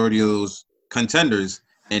majority of those contenders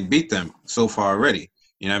and beat them so far already.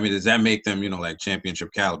 Does that make them, like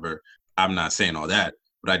championship caliber? I'm not saying all that,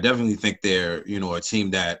 but I definitely think they're, a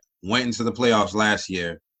team that went into the playoffs last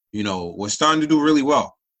year, was starting to do really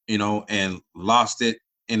well, and lost it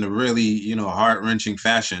in a really, heart-wrenching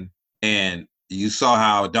fashion. And you saw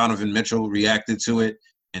how Donovan Mitchell reacted to it.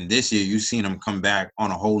 And this year you've seen him come back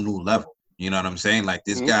on a whole new level. You know what I'm saying? Like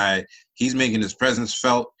this guy, he's making his presence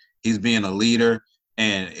felt. He's being a leader.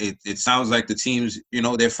 And it sounds like the teams,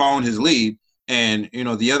 they're following his lead. And,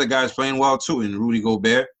 the other guys playing well, too, in Rudy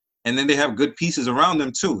Gobert. And then they have good pieces around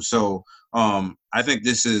them, too. So I think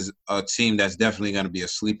this is a team that's definitely going to be a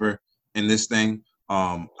sleeper in this thing.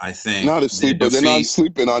 I think not a sleeper. They're not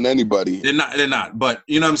sleeping on anybody. They're not. But,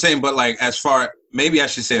 you know what I'm saying? But, like, maybe I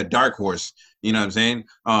should say a dark horse. You know what I'm saying?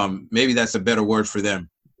 Maybe that's a better word for them.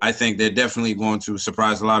 I think they're definitely going to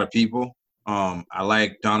surprise a lot of people. I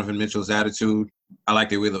like Donovan Mitchell's attitude. I like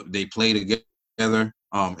the way they play together.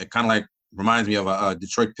 It kind of like reminds me of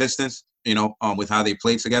Detroit Pistons, with how they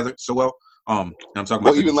play together so well. I'm talking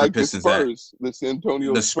about even the like Pistons, the Spurs, the San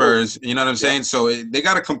Antonio Spurs. You know what I'm saying? So they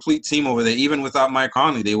got a complete team over there. Even without Mike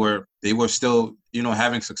Conley, they were still,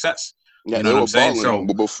 having success. Yeah, you know what I'm saying? So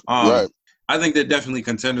right. I think they're definitely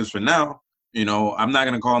contenders for now. I'm not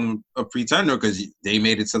going to call them a pretender because they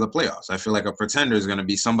made it to the playoffs. I feel like a pretender is going to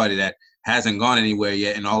be somebody that hasn't gone anywhere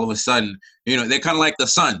yet, and all of a sudden, they're kind of like the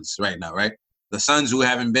Suns right now, right? The Suns who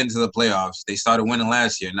haven't been to the playoffs, they started winning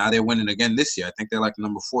last year. Now they're winning again this year. I think they're like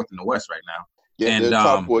number 4th in the West right now. Yeah, and, they're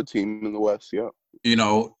top 4 team in the West, yeah.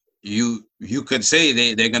 You could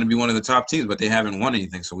say they're going to be one of the top teams, but they haven't won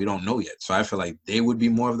anything, so we don't know yet. So I feel like they would be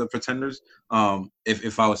more of the pretenders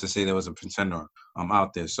if I was to say there was a pretender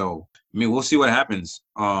out there. So, we'll see what happens.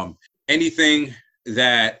 Anything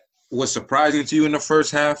that was surprising to you in the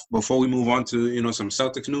first half before we move on to, some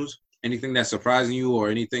Celtics news? Anything that's surprising you or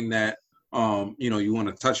anything that, you want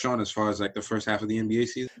to touch on as far as like the first half of the NBA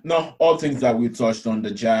season? No, all things that we touched on,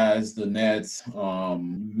 the Jazz, the Nets,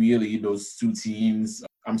 really those two teams.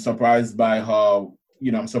 I'm surprised by how,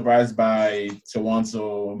 I'm surprised by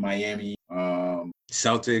Toronto, Miami.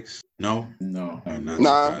 Celtics? No? No.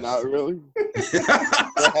 Not really.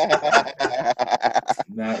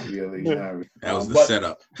 Not really. That was the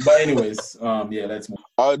setup. But anyways, let's move.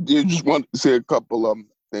 I did just want to say a couple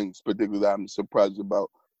things, particularly that I'm surprised about.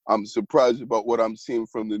 I'm surprised about what I'm seeing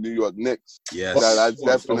from the New York Knicks. Yes. That's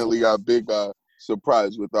definitely a big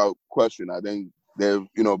surprise, without question. I think they've,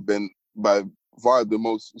 been by far the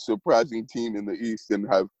most surprising team in the East and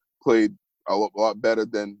have played a lot better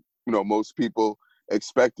than, most people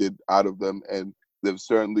expected out of them, and they've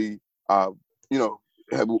certainly, have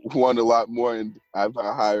won a lot more and have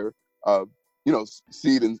a higher,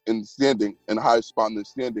 seed in standing and higher spot in the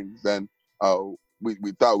standings than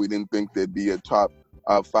we thought. We didn't think they'd be a top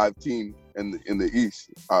 5 team in the East.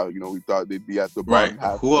 We thought they'd be at the bottom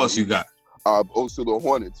half. Who else you got? Also the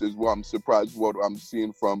Hornets as well. I'm surprised what I'm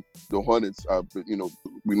seeing from the Hornets. But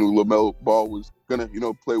we knew LaMelo Ball was gonna,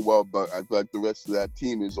 play well, but I feel like the rest of that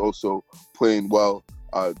team is also playing well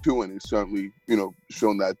too, and it's certainly,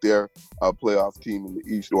 shown that they're a playoff team in the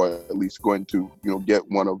East, or at least going to, get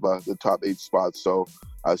one of the top 8 spots. So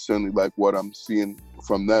I certainly like what I'm seeing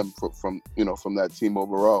from them, from that team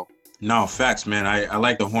overall. No, facts, man. I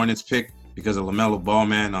like the Hornets pick because of LaMelo Ball,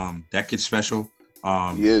 man. That kid's special.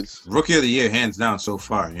 He is Rookie of the Year, hands down so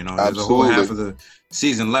far. There's Absolutely. a whole half of the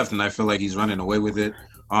season left, and I feel like he's running away with it.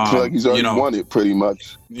 I feel like he's already won it pretty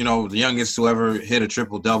much. The youngest to ever hit a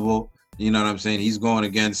triple-double. You know what I'm saying? He's going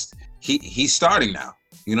against he's starting now.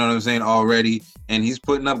 You know what I'm saying, already, and he's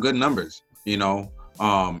putting up good numbers.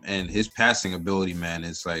 And his passing ability, man,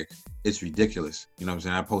 is like, it's ridiculous. You know what I'm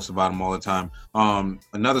saying? I post about him all the time.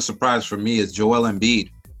 Another surprise for me is Joel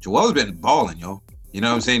Embiid. Joel's been balling, yo. You know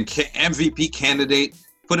what I'm saying? MVP candidate,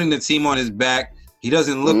 putting the team on his back. He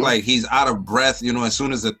doesn't look like he's out of breath, as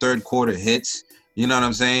soon as the third quarter hits. You know what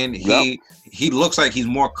I'm saying? Yep. He looks like he's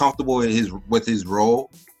more comfortable with his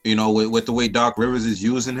role, with the way Doc Rivers is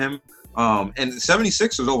using him. And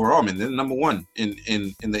 76ers overall, man, they're number 1 in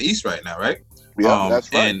the East right now, right? Yeah,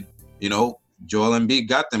 that's right. And, Joel Embiid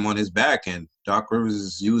got them on his back, and Doc Rivers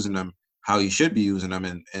is using them how he should be using them,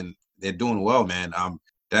 and they're doing well, man.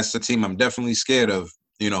 That's the team I'm definitely scared of,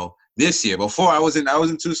 this year. Before I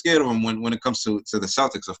wasn't too scared of them when it comes to the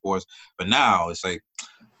Celtics, of course. But now it's like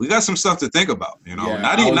we got some stuff to think about,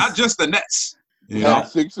 not just the Nets.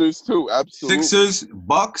 Sixers too, absolutely. Sixers,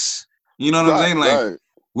 Bucks, you know what I'm saying? Like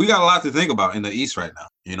we got a lot to think about in the East right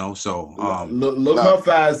now, So look how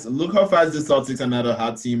fast the Celtics are not a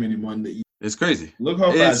hot team anymore in the East. It's crazy. Look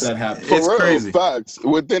how fast that happened. It's crazy. Facts.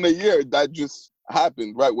 Within a year, that just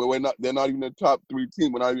happened, right? Where they're not even a top 3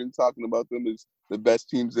 team. We're not even talking about them as the best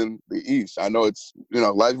teams in the East. I know it's,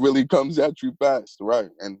 life really comes at you fast, right?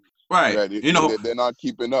 And they're not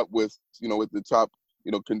keeping up with, with the top,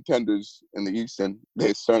 contenders in the East, and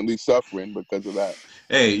they're certainly suffering because of that.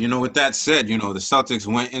 Hey, with that said, the Celtics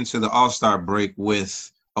went into the All-Star break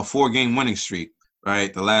with a 4-game winning streak,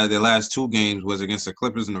 right? Their last 2 games was against the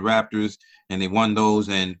Clippers and the Raptors, and they won those,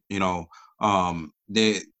 and,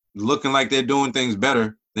 they're looking like they're doing things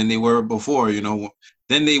better than they were before, than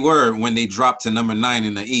they were when they dropped to number 9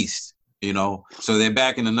 in the East, So they're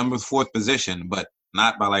back in the number 4th position, but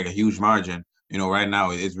not by like a huge margin. Right now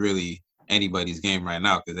it's really anybody's game right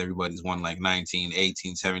now because everybody's won like 19,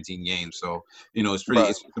 18, 17 games. So, it's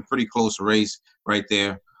a pretty close race right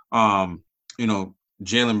there.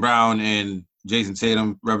 Jaylen Brown and Jason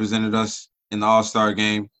Tatum represented us in the All-Star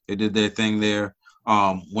game. They did their thing there.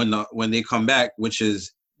 When they come back, which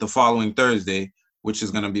is the following Thursday, which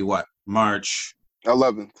is going to be what? March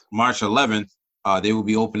 11th. They will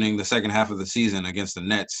be opening the second half of the season against the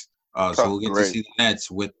Nets. So we'll get to see the Nets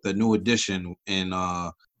with the new addition in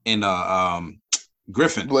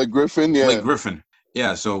Griffin. Blake Griffin, yeah. Blake Griffin.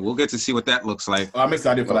 Yeah, so we'll get to see what that looks like. I'm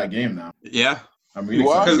excited for that game now. Yeah? I'm really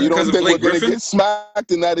excited. You don't think we're going to get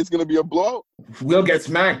smacked and that it's going to be a blowout? We'll get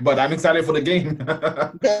smacked, but I'm excited for the game.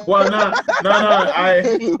 Well, no. I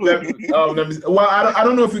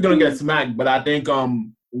don't know if we're going to get smacked, but I think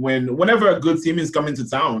whenever a good team is coming to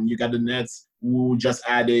town, you got the Nets who just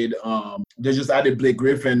added Blake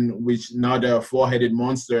Griffin, which now they're a 4-headed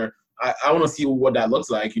monster. I want to see what that looks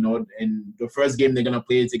like, in the first game they're going to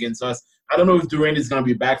play it against us. I don't know if Durant is going to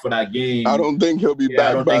be back for that game. I don't think he'll be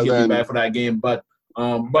back. I don't think he'll be back for that game, but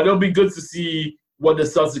it'll be good to see what the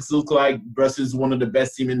Celtics look like versus one of the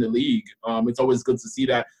best team in the league. It's always good to see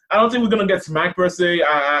that. I don't think we're going to get smacked per se.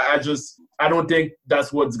 I don't think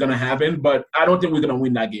that's what's going to happen, but I don't think we're going to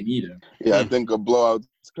win that game either. Yeah, I think a blowout's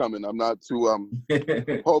coming. I'm not too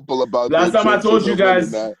hopeful about Last time I told you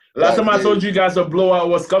guys a blowout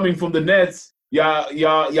was coming from the Nets,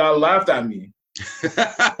 y'all laughed at me.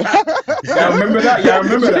 Y'all remember that,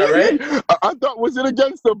 right? I thought, was it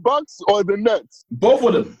against the Bucks or the Nets? Both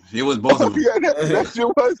of them. It was both of them. Yeah, that shit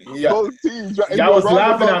was both teams. Right? Y'all was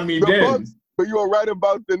laughing at me then. Bucks, but you were right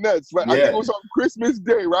about the Nets, right? Yeah. I think it was on Christmas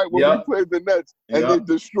Day, right, when we played the Nets, and they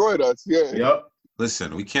destroyed us. Yeah. Yep.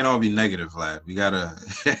 Listen, we can't all be negative, lad. We gotta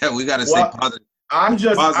stay positive. I'm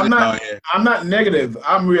not negative.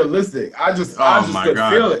 I'm realistic. I just could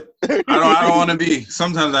feel it. I don't want to be.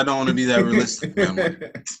 Sometimes I don't want to be that realistic, man.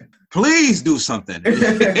 Like, please do something. Hey,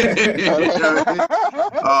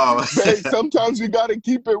 sometimes you got to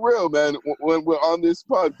keep it real, man. When we're on this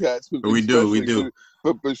podcast, we do,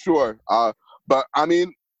 for sure. But I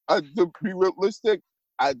mean, to be realistic,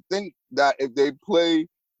 I think that if they play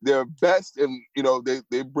their best and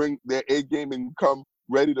they bring their A game and come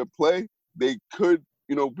ready to play, they could,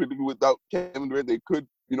 particularly without Kevin Durant, they could,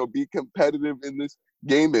 be competitive in this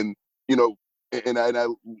game and at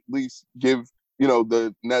least give,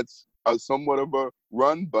 the Nets somewhat of a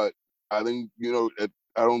run. But I think,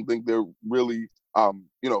 I don't think they're really,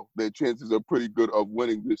 their chances are pretty good of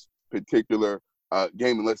winning this particular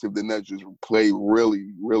game, unless if the Nets just play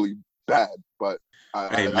really, really bad. But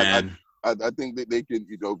I think that they can,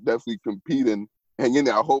 definitely compete and hang in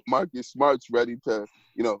there. I hope Marcus Smart's ready to,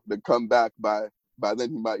 to come back. By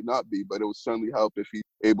then he might not be, but it would certainly help if he's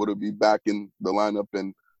able to be back in the lineup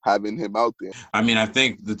and having him out there. I mean, I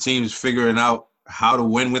think the team's figuring out how to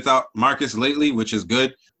win without Marcus lately, which is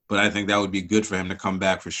good. But I think that would be good for him to come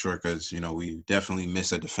back for sure because, we definitely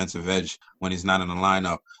miss a defensive edge when he's not in the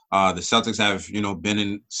lineup. The Celtics have, been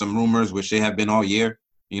in some rumors, which they have been all year.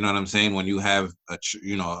 You know what I'm saying? When you have a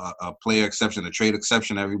player exception, a trade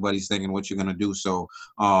exception, everybody's thinking what you're going to do. So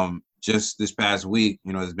just this past week,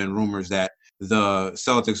 there's been rumors that the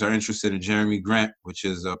Celtics are interested in Jeremy Grant, which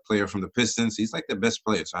is a player from the Pistons. He's like the best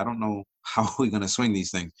player. So I don't know how we're going to swing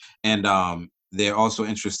these things. And they're also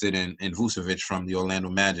interested in Vucevic from the Orlando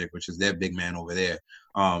Magic, which is their big man over there.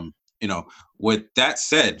 With that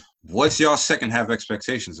said, what's your second half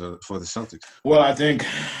expectations for the Celtics? Well, I think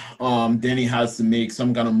Danny has to make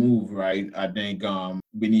some kind of move, right? I think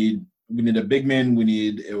we need a big man. We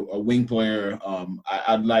need a wing player.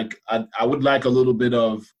 I would like a little bit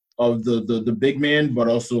of the big man, but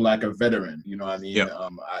also like a veteran. You know what I mean? Yep.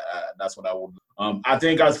 That's what I would. I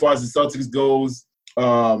think as far as the Celtics goes,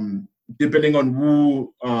 depending on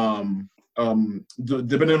who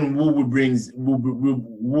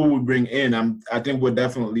would bring in, I think we'll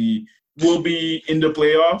be in the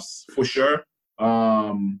playoffs for sure.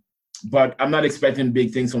 But I'm not expecting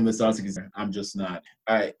big things from the Celtics. I'm just not.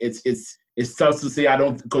 It's tough to say. I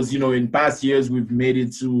don't, because in past years we've made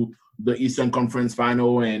it to the Eastern Conference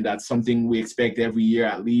Final, and that's something we expect every year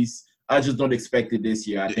at least. I just don't expect it this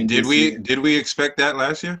year. I think did we expect that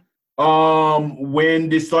last year? When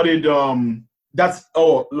they started, it's not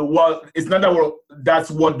that that's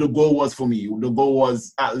what the goal was for me. The goal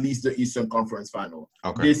was at least the Eastern Conference Final.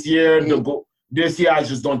 Okay. This year, I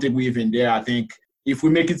just don't think we're even there. I think if we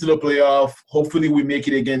make it to the playoff, hopefully we make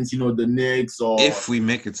it against, the Knicks or. If we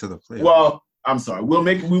make it to the playoff. Well, I'm sorry. We will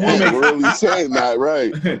make. We're really saying that,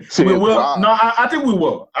 right? We will. No, I think we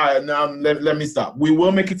will. Now let me stop. We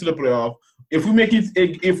will make it to the playoff. If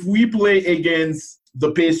we play against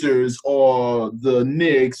the Pacers or the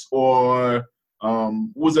Knicks or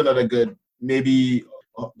who's another good? Maybe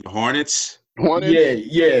the Hornets.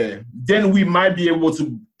 Yeah. Then we might be able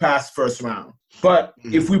to pass first round. But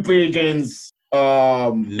if we play against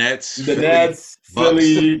Nets,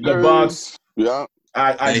 Philly, the Bucks, yeah,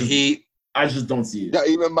 the Heat. I just don't see it. Yeah,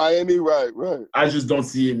 even Miami, right. I just don't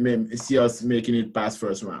see us making it past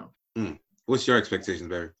first round. What's your expectations,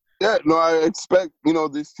 Barry? Yeah, no, I expect,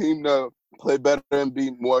 this team to play better and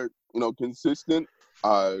be more, consistent.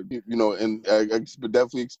 And I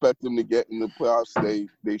definitely expect them to get in the playoffs.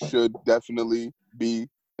 They should definitely be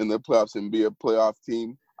in the playoffs and be a playoff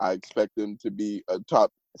team. I expect them to be a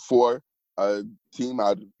top 4 team.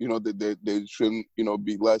 They shouldn't,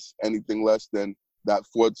 be anything less than that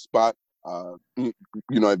 4th spot. If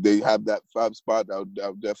they have that 5 spot, I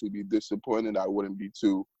would definitely be disappointed. I wouldn't be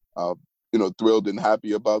too, thrilled and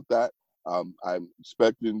happy about that. I'm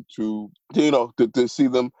expecting to see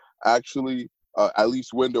them actually at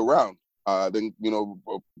least win the round. I think,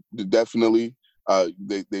 definitely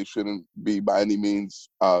they shouldn't be by any means,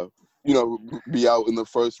 be out in the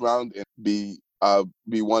first round and be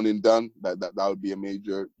one and done. That would be a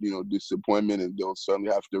major, disappointment, and they'll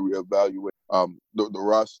certainly have to reevaluate the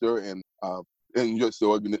roster and just the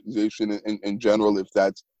organization in general, if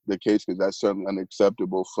that's the case, because that's certainly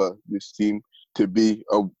unacceptable for this team to be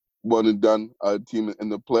a one and done team in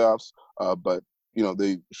the playoffs. But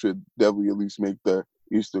they should definitely at least make the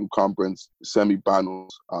Eastern Conference semifinals,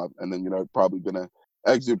 and then probably gonna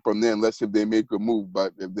exit from there unless if they make a move.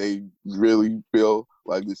 But if they really feel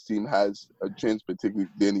like this team has a chance, particularly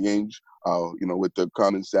Danny Ainge, with the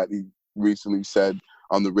comments that he recently said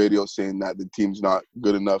on the radio saying that the team's not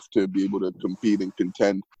good enough to be able to compete and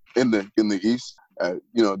contend in the East,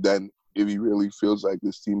 then if he really feels like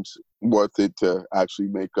this team's worth it to actually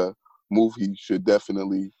make a move, he should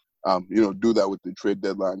definitely, do that with the trade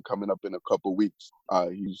deadline coming up in a couple weeks.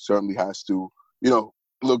 He certainly has to,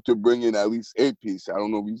 look to bring in at least 8 pieces. I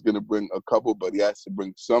don't know if he's going to bring a couple, but he has to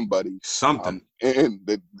bring somebody. Something. And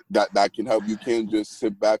that can help. You can't just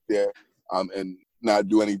sit back there and not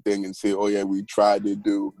do anything and say, oh, yeah, we tried to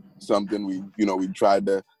do something. We tried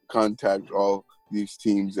to contact all these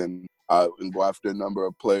teams and go after a number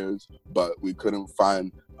of players, but we couldn't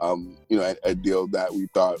find, a deal that we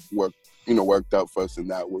thought worked out for us and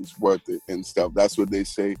that was worth it and stuff. That's what they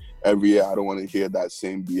say every year. I don't want to hear that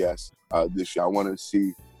same BS this year. I want to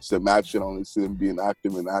see some action. I want to see them being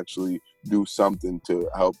active and actually do something to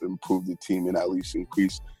help improve the team and at least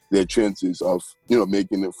increase their chances of,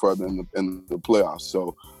 making it further in the playoffs.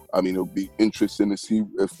 So, it'll be interesting to see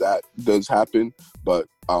if that does happen, but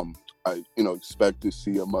I expect to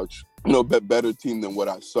see a much better team than what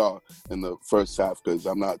I saw in the first half, because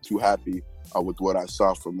I'm not too happy with what I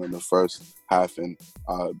saw from them in the first half, and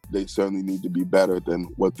they certainly need to be better than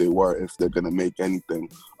what they were if they're going to make anything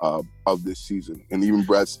of this season. And even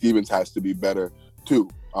Brad Stevens has to be better too,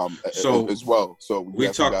 as well. So we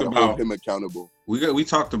talked about hold him accountable. We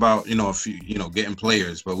talked about a few getting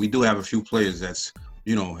players, but we do have a few players that's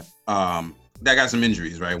that got some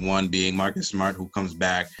injuries, right? One being Marcus Smart, who comes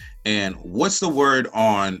back, and what's the word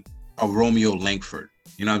on a Romeo Langford?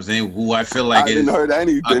 You know what I'm saying? Who I feel like I didn't heard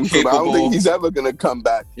anything from him. I don't think he's ever gonna come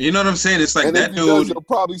back. You know what I'm saying? It's like and that if he dude. Does, they'll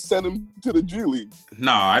probably send him to the G League.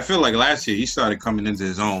 No, I feel like last year he started coming into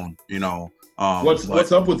his own.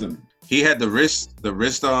 What's up with him? He had the wrist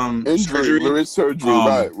injury, surgery. Wrist surgery,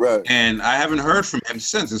 right. And I haven't heard from him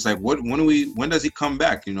since. It's like, when does he come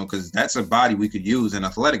back? Because that's a body we could use, an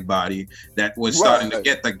athletic body that was starting to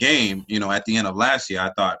get the game. At the end of last year,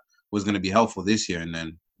 I thought was going to be helpful this year, and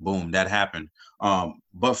then boom, that happened.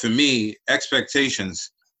 But for me,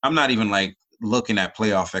 expectations, I'm not even like looking at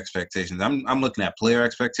playoff expectations. I'm looking at player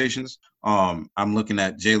expectations. I'm looking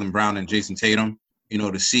at Jaylen Brown and Jason Tatum,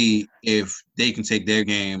 to see if they can take their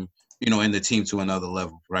game, and the team to another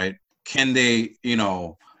level, right? Can they,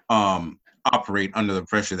 operate under the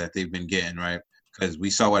pressure that they've been getting, right? Because we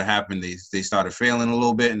saw what happened. They started failing a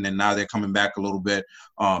little bit, and then now they're coming back a little bit.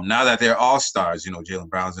 Now that they're all-stars, Jaylen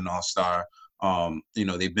Brown's an all-star.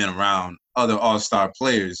 They've been around other all-star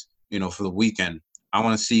players, for the weekend. I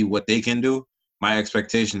want to see what they can do. My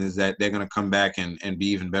expectation is that they're going to come back and be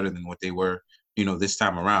even better than what they were, this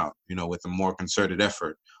time around, with a more concerted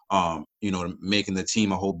effort, making the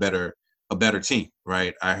team a better team,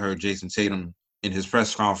 right? I heard Jason Tatum in his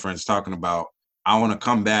press conference talking about, I want to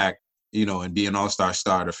come back, and be an all-star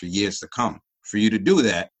starter for years to come. For you to do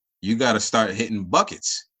that, you got to start hitting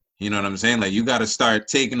buckets. You know what I'm saying? Like, you got to start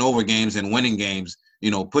taking over games and winning games,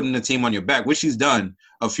 putting the team on your back, which he's done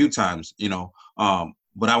a few times,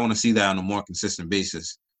 but I want to see that on a more consistent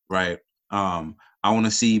basis, right? I want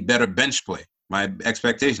to see better bench play. My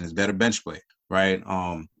expectation is better bench play, right?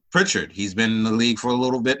 Pritchard, he's been in the league for a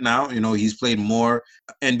little bit now. He's played more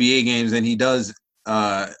NBA games than he does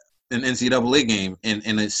an NCAA game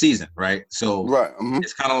in a season, right? So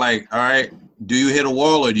It's kind of like, all right, do you hit a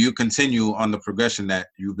wall or do you continue on the progression that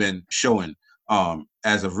you've been showing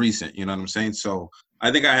as of recent? You know what I'm saying? So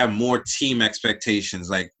I think I have more team expectations,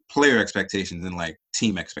 like player expectations, than like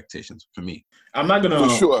team expectations for me. I'm not going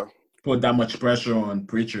to put that much pressure on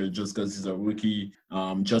Pritchard just because he's a rookie.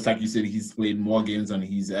 Just like you said, he's played more games than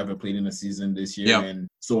he's ever played in a season this year. Yep. And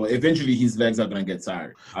so eventually his legs are going to get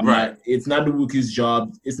tired. It's not the rookie's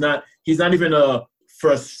job. He's not even a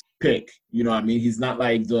first pick. You know what I mean? He's not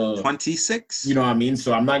like the 26. You know what I mean?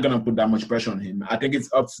 So I'm not going to put that much pressure on him. I think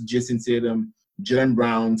it's up to Jason Tatum, Jaylen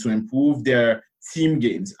Brown to improve their team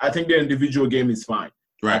games. I think their individual game is fine.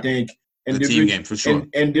 Right. I think the team game for sure.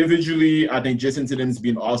 Individually, I think Jason Tatum's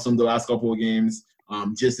been awesome the last couple of games.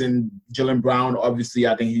 Jaylen Brown, obviously,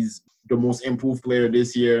 I think he's the most improved player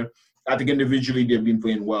this year. I think individually they've been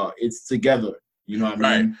playing well. It's together, you know what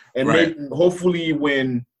I mean? And maybe, hopefully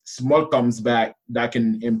when Smart comes back, that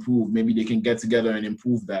can improve. Maybe they can get together and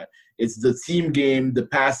improve that. It's the team game, the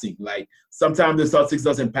passing. Like, sometimes the Celtics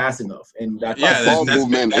doesn't pass enough. And that's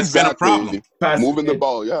been a problem. Moving the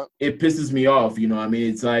ball, It pisses me off, you know what I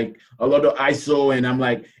mean? It's like a lot of ISO, and I'm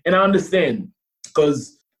like, and I understand,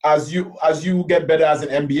 because as you get better as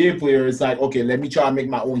an NBA player, it's like, okay, let me try and make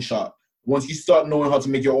my own shot. Once you start knowing how to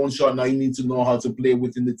make your own shot, now you need to know how to play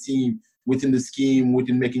within the team, within the scheme,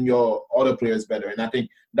 within making your other players better. And I think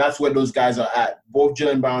that's where those guys are at. Both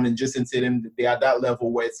Jaylen Brown and Jason Tatum, they're at that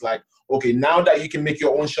level where it's like, okay, now that you can make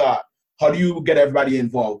your own shot, how do you get everybody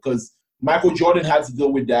involved? Because Michael Jordan had to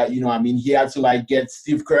deal with that, you know what I mean? He had to, like, get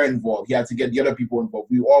Steve Kerr involved. He had to get the other people involved.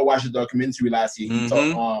 We all watched the documentary last year. He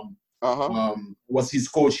was his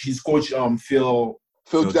coach. His coach, Phil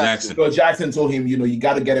Jackson. Phil Jackson told him, you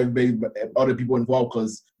got to get other people involved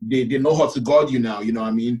because they know how to guard you now. You know what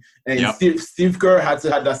I mean? And Steve Kerr had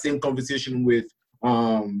to have that same conversation with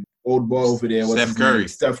old boy over there.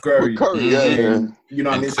 Steph Curry. Yeah. You know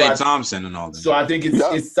what I mean? Klay Thompson and all that. So I think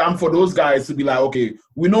it's time for those guys to be like, okay,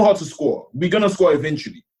 we know how to score. We're going to score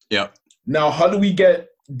eventually. Yep. Now, how do we get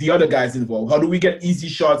the other guys involved? How do we get easy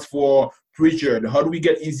shots for Pritchard? How do we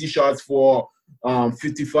get easy shots for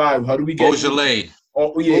 55? How do we get... Ojale.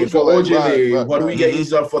 For Ojale. How do we get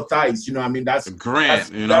easy shots for Theis? You know what I mean? That's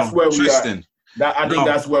Grant, that's where Tristan. We are. I think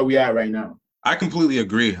that's where we are right now. I completely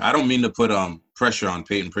agree. I don't mean to put pressure on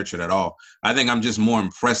Peyton Pritchard at all. I think I'm just more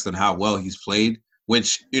impressed on how well he's played,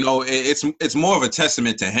 which, it's more of a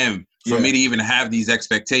testament to him for me to even have these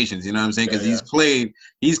expectations, you know what I'm saying? Because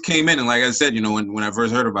he's came in, and like I said, when I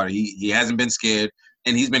first heard about it, he hasn't been scared,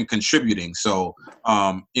 and he's been contributing. So,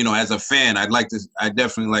 as a fan, I'd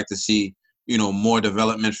definitely like to see, more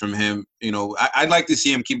development from him. I'd like to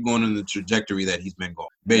see him keep going in the trajectory that he's been going,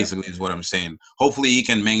 basically is what I'm saying. Hopefully he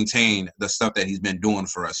can maintain the stuff that he's been doing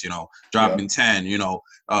for us, dropping 10,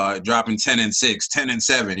 dropping 10 and 6, 10 and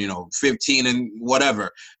 7, 15 and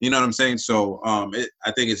whatever, you know what I'm saying? So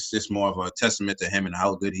I think it's just more of a testament to him and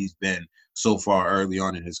how good he's been so far early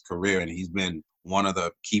on in his career. And he's been one of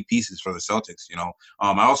the key pieces for the Celtics,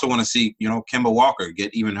 I also want to see, Kemba Walker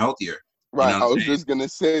get even healthier. Right, I was just gonna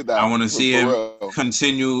say that. I want to see him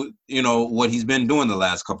continue, what he's been doing the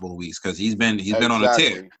last couple of weeks, because he's been on a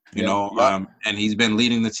tear, and he's been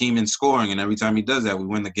leading the team in scoring, and every time he does that, we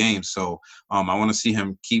win the game. So I want to see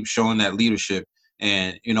him keep showing that leadership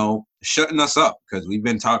and shutting us up, because we've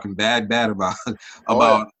been talking bad about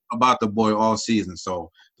the boy all season. So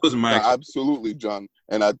those are my absolutely, John,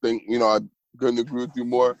 and I think I couldn't agree with you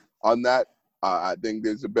more on that. I think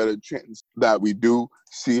there's a better chance that we do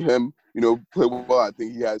see him, play well. I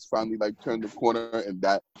think he has finally turned the corner, and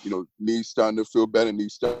that, knees starting to feel better, and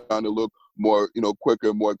he's starting to look more,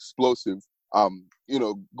 quicker, more explosive,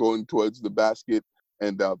 going towards the basket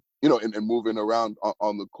and, and moving around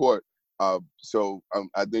on the court. So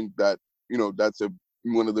I think that, that's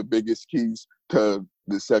one of the biggest keys to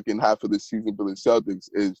the second half of the season for the Celtics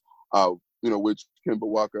is, which Kemba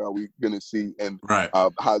Walker are we going to see, and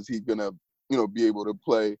how's he going to, be able to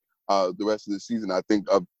play the rest of the season. I think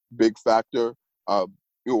a big factor,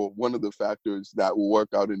 one of the factors that will work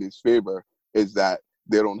out in his favor is that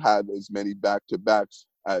they don't have as many back-to-backs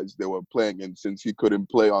as they were playing. And since he couldn't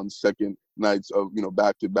play on second nights of,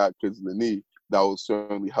 back-to-back because of the knee, that will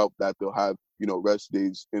certainly help that they'll have, rest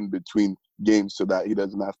days in between games so that he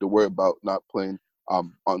doesn't have to worry about not playing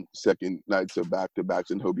on second nights of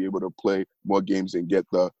back-to-backs, and he'll be able to play more games and get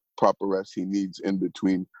the proper rest he needs in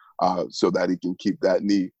between. So that he can keep that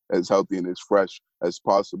knee as healthy and as fresh as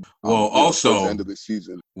possible. Well, also, at the end of the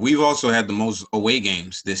season, we've also had the most away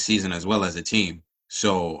games this season as well as a team.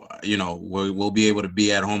 So, we'll be able to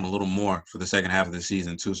be at home a little more for the second half of the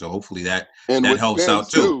season too. So hopefully that helps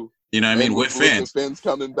out too. You know what I mean? With fans. With fans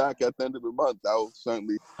coming back at the end of the month, that will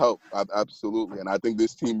certainly help. Absolutely. And I think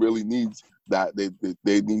this team really needs that.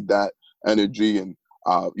 They need that energy and,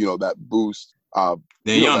 that boost.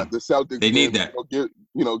 They're young. The Celtics, they need that.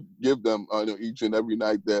 Give them each and every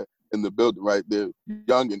night they're in the building, right? They're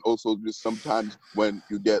young, and also just sometimes when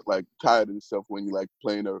you get tired and stuff, when you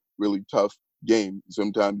playing a really tough game,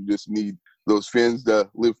 sometimes you just need those fans to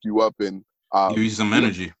lift you up and give you some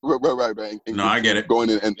energy. Right. And I get it. Going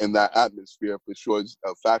in that atmosphere for sure is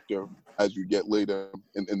a factor as you get later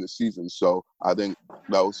in the season. So I think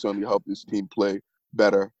that will certainly help this team play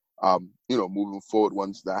better. Moving forward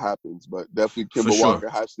once that happens. But definitely Kemba Walker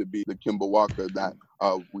has to be the Kemba Walker that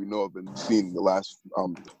we know of and seen the last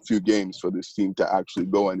few games for this team to actually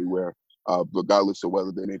go anywhere, regardless of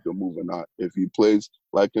whether they make a move or not. If he plays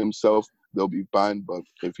like himself, they'll be fine. But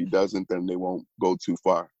if he doesn't, then they won't go too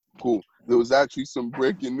far. Cool. There was actually some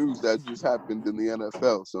breaking news that just happened in the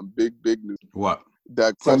NFL. Some big news. What?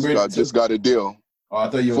 Dak Prescott just got a deal. Oh, I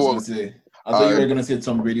thought you were going to say. I thought you were going to say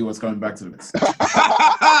Tom Brady was coming back to the Mets.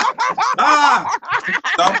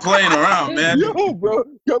 Stop playing around, man. Yo, bro.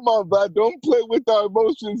 Come on, man. Don't play with our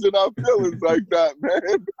emotions and our feelings like that,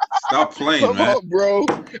 man. Stop playing, man. Come on, bro.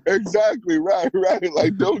 Exactly. Right.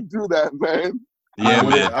 Don't do that, man. Yeah,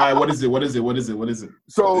 man. All right, what is it?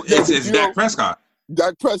 So it's Dak Prescott.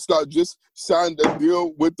 Dak Prescott just signed a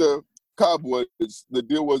deal with the Cowboys. The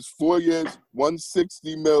deal was 4 years,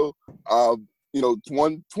 $160 million.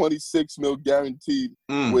 $126 million guaranteed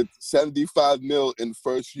with $75 million in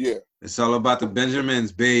first year. It's all about the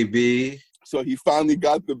Benjamins, baby. So he finally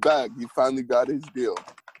got the bag. He finally got his deal.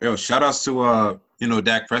 Yo, shout outs to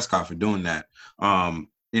Dak Prescott for doing that.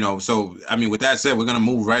 So I mean, with that said, we're gonna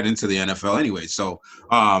move right into the NFL anyway. So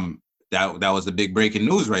that was the big breaking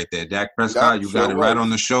news right there. Dak Prescott, you got it right on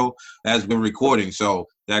the show as we're recording. So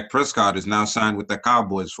Dak Prescott is now signed with the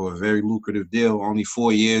Cowboys for a very lucrative deal, only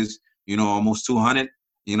 4 years, almost 200.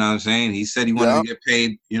 You know what I'm saying? He said he wanted to get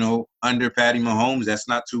paid, under Patty Mahomes. That's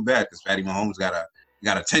not too bad because Patty Mahomes got a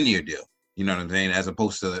 10-year deal. You know what I'm saying? As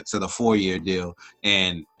opposed to the 4-year deal.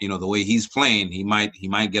 And, the way he's playing, he might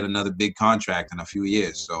get another big contract in a few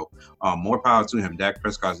years. So more power to him. Dak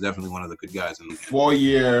Prescott is definitely one of the good guys in the game.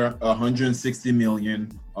 4-year, $160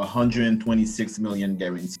 million, $126 million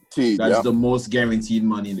guaranteed. That's the most guaranteed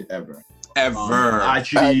money ever.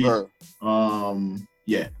 Ever.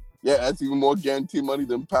 Yeah. Yeah, that's even more guaranteed money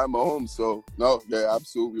than Pat Mahomes. So, no, you're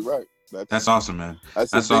absolutely right. That's awesome, man.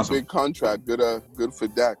 That's a big contract. Good for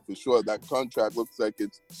Dak, for sure. That contract looks like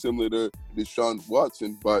it's similar to Deshaun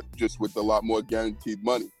Watson, but just with a lot more guaranteed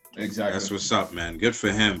money. Exactly. That's what's up, man. Good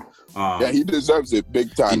for him. He deserves it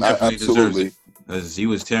big time. He definitely deserves it. Because he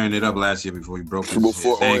was tearing it up last year before he broke his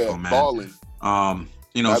ankle, man. Balling.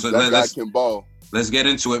 That guy can ball. Let's get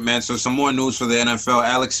into it, man. So some more news for the NFL.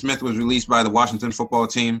 Alex Smith was released by the Washington football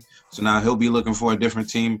team. So now he'll be looking for a different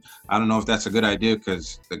team. I don't know if that's a good idea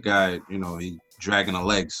because the guy, he's dragging a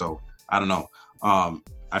leg. So I don't know.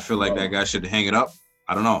 I feel like that guy should hang it up.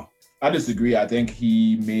 I don't know. I disagree. I think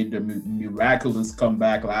he made the miraculous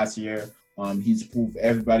comeback last year. He's proved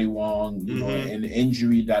everybody wrong, an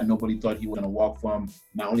injury that nobody thought he was going to walk from.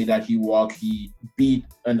 Not only that he walked, he beat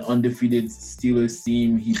an undefeated Steelers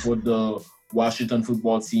team. He put the Washington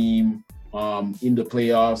football team in the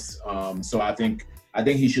playoffs. So I think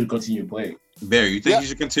he should continue playing. Barry, you think he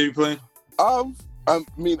should continue playing? I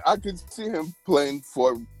mean, I could see him playing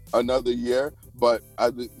for another year, but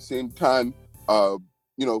at the same time, for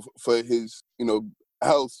his,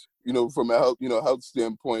 health, from a health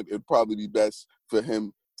standpoint, it'd probably be best for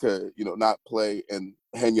him to, not play and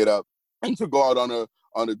hang it up and to go out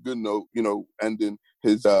on a good note, ending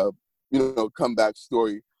his, comeback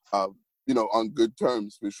story, on good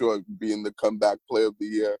terms for sure, being the comeback player of the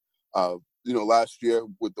year, last year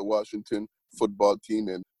with the Washington football team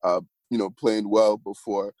and, playing well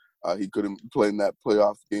before he couldn't play in that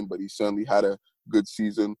playoff game, but he certainly had a good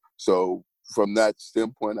season. So from that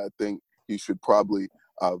standpoint, I think he should probably,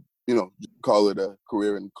 call it a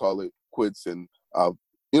career and call it quits and,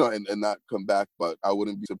 and not come back. But I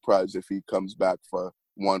wouldn't be surprised if he comes back for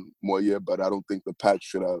one more year, but I don't think the Pats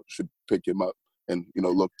should pick him up and,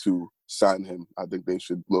 look to sign him. I think they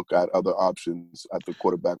should look at other options at the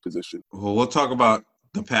quarterback position. Well, we'll talk about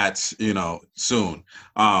the Pats, soon.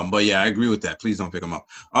 But yeah, I agree with that. Please don't pick him up.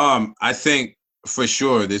 I think for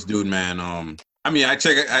sure this dude, man,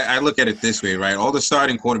 I look at it this way, right? All the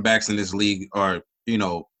starting quarterbacks in this league are,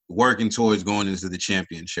 working towards going into the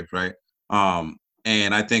championship, right?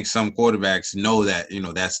 And I think some quarterbacks know that,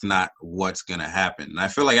 that's not what's going to happen. And I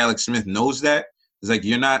feel like Alex Smith knows that. It's like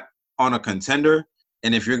you're not on a contender.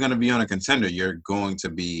 And if you're going to be on a contender, you're going to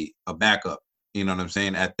be a backup. You know what I'm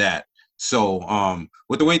saying? At that. So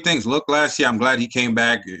with the way things looked last year, I'm glad he came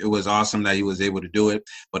back. It was awesome that he was able to do it.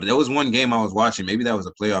 But there was one game I was watching. Maybe that was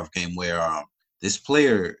a playoff game where this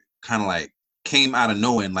player kind of like came out of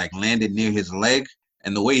nowhere and like landed near his leg.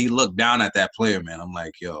 And the way he looked down at that player, man, I'm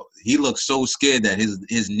like, yo, he looked so scared that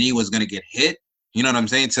his knee was going to get hit. You know what I'm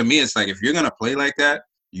saying? To me, it's like, if you're going to play like that,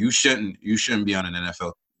 you shouldn't be on an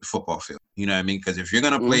NFL football field. You know what I mean? Because if you're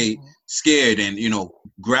going to play scared and,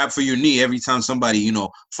 grab for your knee every time somebody,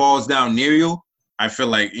 falls down near you, I feel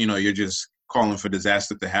like, you're just calling for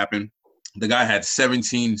disaster to happen. The guy had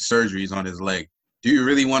 17 surgeries on his leg. Do you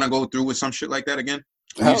really want to go through with some shit like that again?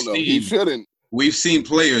 Hell no, he shouldn't. We've seen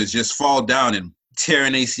players just fall down and tear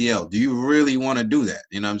an ACL. Do you really want to do that?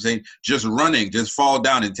 You know what I'm saying? Just running, just fall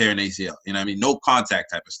down and tear an ACL. You know what I mean? No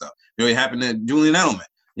contact type of stuff. It really happened to Julian Edelman.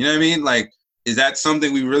 You know what I mean? Like, is that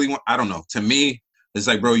something we really want? I don't know. To me, it's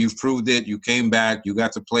like, bro, you've proved it. You came back. You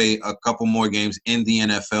got to play a couple more games in the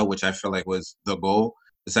NFL, which I feel like was the goal.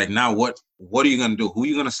 It's like, now what are you going to do? Who are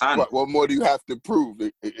you going to sign? What more do you have to prove?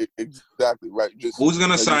 Exactly, right. Just who's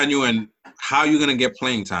going to sign you and how are you going to get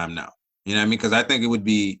playing time now? You know what I mean? Because I think it would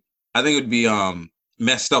be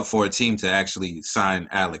messed up for a team to actually sign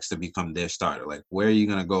Alex to become their starter. Like, where are you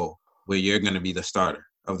going to go where you're going to be the starter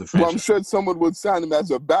of the franchise? Well, I'm sure someone would sign him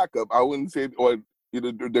as a backup. I wouldn't say, or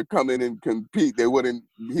to come in and compete. He wouldn't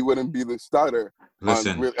be the starter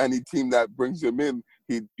on any team that brings him in.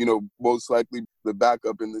 He'd, most likely the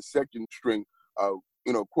backup in the second string,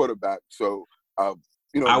 quarterback. So, I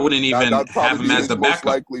wouldn't even have him as the backup. Most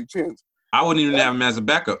likely chance. I wouldn't even have him as a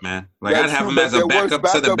backup, man. Like, I'd have him as a backup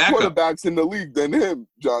to the backup. Quarterbacks in the league than him,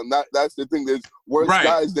 John. That's the thing. There's worse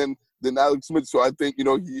guys than than Alex Smith. So I think,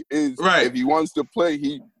 he is, Right. if he wants to play,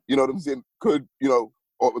 he, you know what I'm saying, could,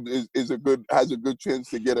 or has a good chance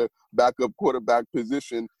to get a backup quarterback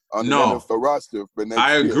position on the NFL roster for next year.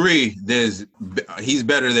 I agree. He's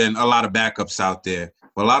better than a lot of backups out there.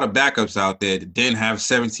 But a lot of backups out there didn't have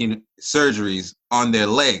 17 surgeries on their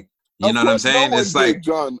leg. You know what I'm saying? It's like,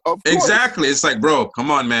 John. Of course. Exactly. It's like, bro,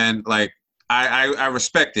 come on, man. Like, I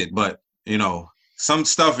respect it, but some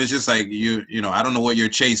stuff is just like I don't know what you're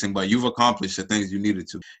chasing, but you've accomplished the things you needed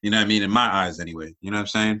to. You know what I mean? In my eyes, anyway. You know what I'm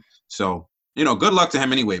saying? So, good luck to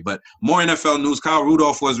him anyway. But more NFL news. Kyle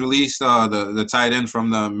Rudolph was released, the tight end from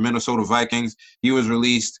the Minnesota Vikings. He was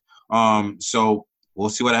released. So we'll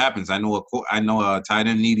see what happens. I know a tight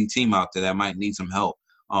end needy team out there that might need some help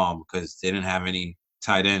because they didn't have any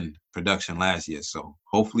tight end production last year. So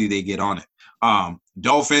hopefully they get on it.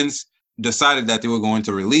 Dolphins decided that they were going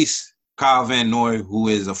to release Kyle Van Noy, who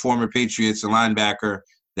is a former Patriots linebacker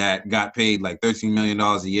that got paid like $13 million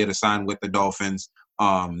a year to sign with the Dolphins.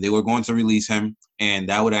 They were going to release him, and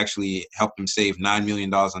that would actually help them save $9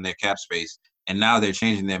 million on their cap space. And now they're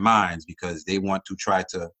changing their minds because they want to try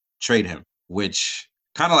to trade him, which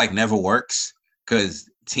kind of like never works because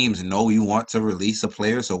teams know you want to release a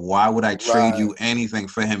player. So why would I trade you anything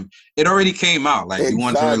for him? It already came out like you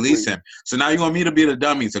want to release him. So now you want me to be the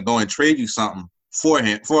dummy to go and trade you something for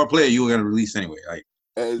him, for a player you were going to release anyway. Like,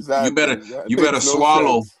 you better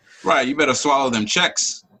swallow. Right, you better swallow them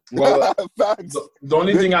checks. Well, the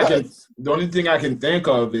only thing I can think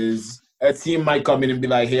of is a team might come in and be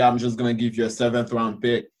like, "Hey, I'm just gonna give you a 7th round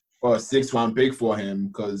pick or a 6th round pick for him,"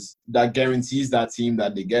 because that guarantees that team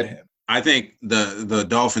that they get him. I think the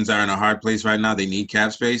Dolphins are in a hard place right now. They need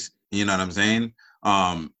cap space. You know what I'm saying?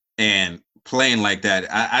 And playing like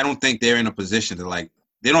that, I don't think they're in a position to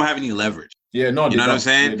they don't have any leverage. Yeah, no, you know what I'm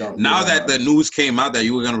saying? Now that the news came out that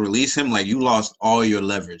you were going to release him, like you lost all your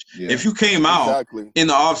leverage. Yeah. If you came out in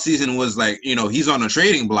the offseason was like, he's on a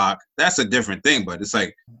trading block, that's a different thing. But it's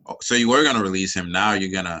like, so you were going to release him. Now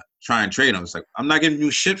you're going to try and trade him. It's like, I'm not giving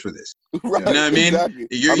you shit for this. Right, you know what I mean? Exactly.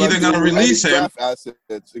 You're either going to release him.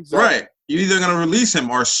 Exactly. Right. You're either going to release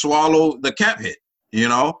him or swallow the cap hit,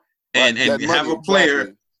 and have a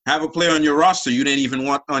player. Have a player on your roster you didn't even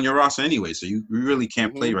want on your roster anyway. So you really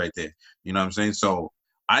can't play right there. You know what I'm saying? So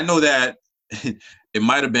I know that it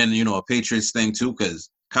might have been, a Patriots thing too, because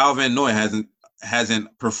Kyle Van Noy hasn't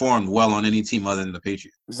performed well on any team other than the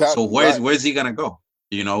Patriots. Exactly. So where's he gonna go?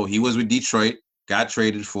 He was with Detroit, got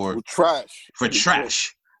traded for trash. For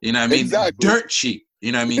trash. You know what I mean? Exactly. Dirt cheap.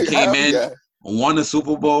 You know what I mean? Came in, won the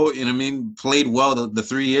Super Bowl, you know what I mean? Played well the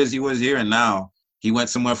 3 years he was here, and now he went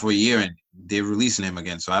somewhere for a year and they're releasing him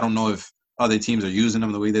again. So I don't know if other teams are using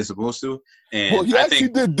him the way they're supposed to. And he actually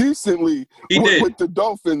did decently with the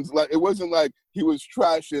Dolphins. Like, it wasn't like he was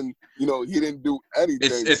trash and, he didn't do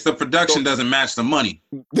anything. It's the production doesn't match the money.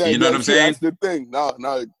 You know what I'm saying? That's the thing.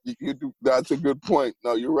 No, you do. That's a good point.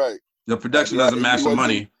 No, you're right. The production doesn't match the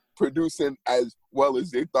money. Producing as well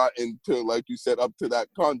as they thought until, like you said, up to that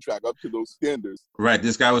contract, up to those standards. Right.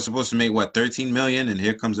 This guy was supposed to make, $13 million? And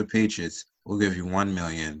here comes the Patriots. We'll give you $1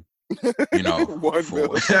 million. For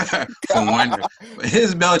 1 year.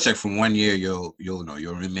 Here's Belichick for 1 year. You'll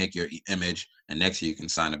remake your image, and next year you can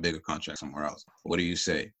sign a bigger contract somewhere else. What do you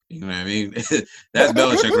say? You know what I mean? That's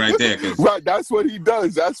Belichick right there. Right, that's what he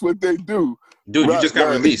does. That's what they do. Dude, you just got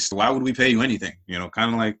released. Why would we pay you anything?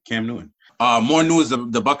 Kind of like Cam Newton. More news: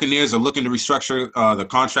 the Buccaneers are looking to restructure the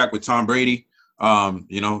contract with Tom Brady.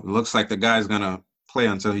 It looks like the guy's gonna play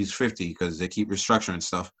until he's 50 because they keep restructuring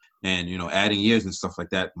stuff. And, adding years and stuff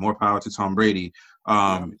like that. More power to Tom Brady.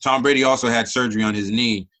 Tom Brady also had surgery on his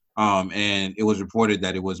knee, and it was reported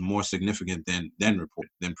that it was more significant than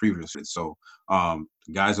previously. So, the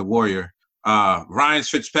guy's a warrior. Ryan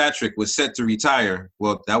Fitzpatrick was set to retire.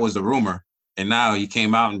 Well, that was the rumor. And now he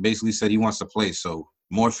came out and basically said he wants to play. So,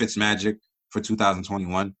 more Fitzmagic for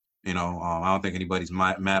 2021. I don't think anybody's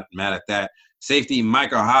mad at that. Safety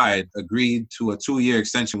Micah Hyde agreed to a 2-year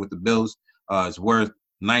extension with the Bills. It's worth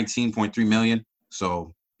 $19.3 million.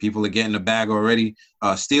 So people are getting the bag already.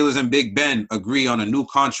 Steelers and Big Ben agree on a new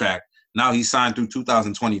contract. Now he's signed through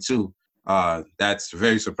 2022. That's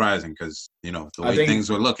very surprising because, the way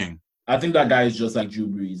things were looking. I think that guy is just like Drew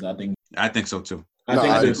Brees. I think so too. I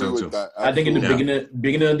think in the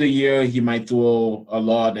beginning of the year, he might throw a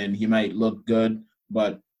lot and he might look good.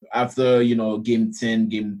 But after, game 10,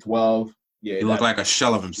 game 12, he looked like a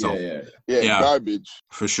shell of himself. Yeah, garbage.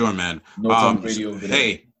 For sure, man. No Tom Brady over there.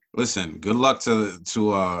 Hey, listen, good luck to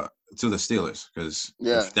to the Steelers because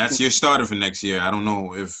Yeah. if that's your starter for next year, I don't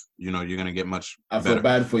know if you're gonna get much I better. feel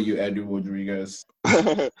bad for you, Eddie Rodriguez.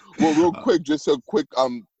 Well, real quick, just a quick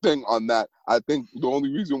thing on that. I think the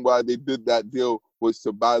only reason why they did that deal was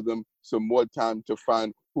to buy them some more time to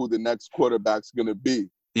find who the next quarterback's gonna be.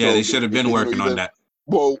 Yeah, So they should have been working on that.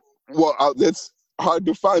 Well, that's hard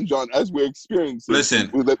to find, John, as we're experiencing. Listen.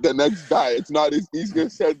 With the next guy, it's not as easier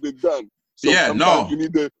said than done. So Yeah, sometimes no. you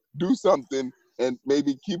need to do something and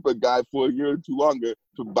maybe keep a guy for a year or two longer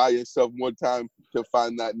to buy yourself more time to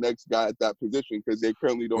find that next guy at that position because they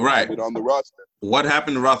currently don't Right. have it on the roster. What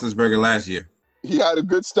happened to Roethlisberger last year? He had a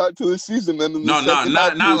good start to the season, then in the second half,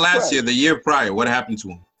 not he not was last trash. year. The year prior. What happened to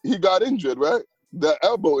him? He got injured, right? The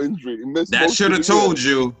elbow injury. He missed That most should of have the year. told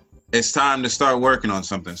you it's time to start working on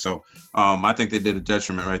something. So I think they did a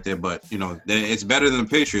detriment right there. But it's better than the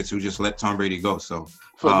Patriots who just let Tom Brady go. So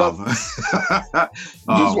For nothing.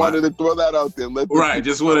 Just wanted to throw that out there. Right,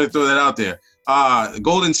 just wanted to throw that out there.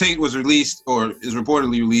 Golden Tate was released, or is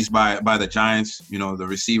reportedly released by the Giants. The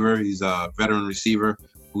receiver. He's a veteran receiver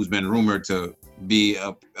who's been rumored to be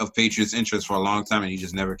of Patriots' interest for a long time, and he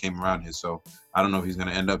just never came around here. So I don't know if he's going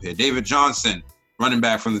to end up here. David Johnson, running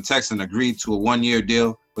back from the Texans, agreed to a 1-year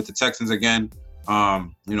deal with the Texans again.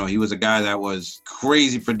 He was a guy that was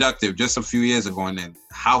crazy productive just a few years ago, and then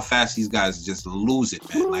how fast these guys just lose it,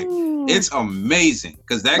 man. Like, it's amazing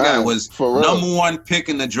because that guy was number 1 pick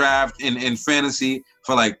in the draft in fantasy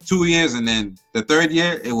for like 2 years, and then the third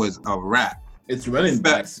year it was a wrap. It's running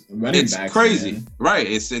backs. It's crazy, man. Right?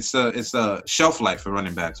 It's a shelf life for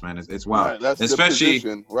running backs, man. It's wild, Right, that's especially the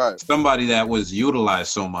position. Right. somebody that was utilized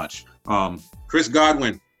so much. Chris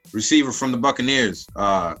Godwin, receiver from the Buccaneers.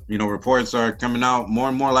 Reports are coming out more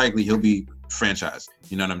and more likely he'll be franchised.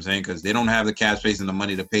 You know what I'm saying? Because they don't have the cap space and the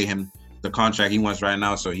money to pay him the contract he wants right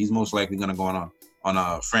now. So he's most likely going to go on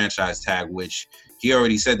a franchise tag, which he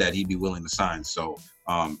already said that he'd be willing to sign. So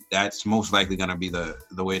that's most likely going to be the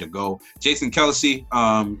way to go. Jason Kelce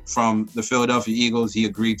from the Philadelphia Eagles, he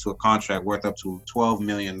agreed to a contract worth up to $12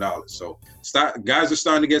 million. So guys are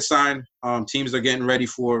starting to get signed. Teams are getting ready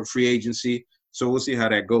for free agency. So we'll see how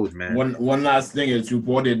that goes, man. One last thing, it's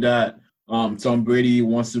reported that Tom Brady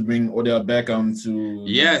wants to bring Odell Beckham to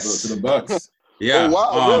the Bucs. Yeah. Oh,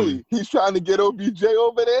 wow, really? He's trying to get OBJ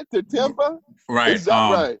over there to Tampa? Right. Is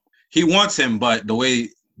that right? He wants him, but the way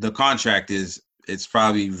the contract is, it's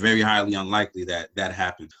probably very highly unlikely that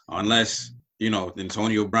happens. Unless,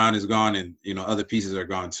 Antonio Brown is gone and, other pieces are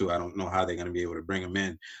gone too. I don't know how they're going to be able to bring him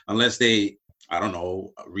in. Unless they, I don't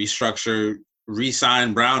know, restructure,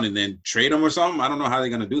 re-sign Brown and then trade him or something. I don't know how they're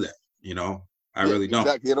going to do that. I really don't.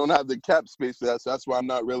 Exactly. They don't have the cap space for that, so that's why I'm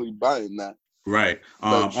not really buying that. Right.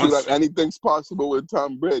 Anything's possible with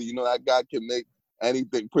Tom Brady. That guy can make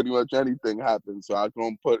anything, pretty much anything happen. So I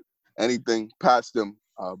don't put anything past him.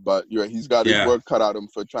 But he's got his work cut out of him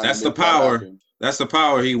for trying to make that happen. That's the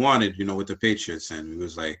power he wanted, with the Patriots. And he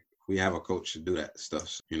was like, we have a coach to do that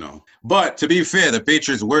stuff, But to be fair, the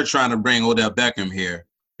Patriots were trying to bring Odell Beckham here.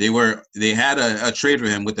 They had a trade for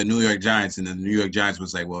him with the New York Giants, and the New York Giants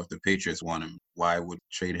was like, well, if the Patriots want him, why would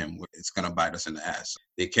trade him? It's going to bite us in the ass.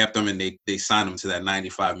 They kept him, and they signed him to that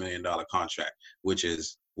 $95 million contract, which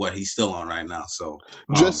is what he's still on right now. So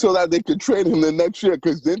just so that they could trade him the next year,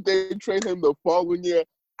 because didn't they trade him the following year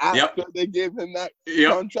after they gave him that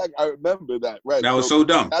contract? I remember that. Right. That was so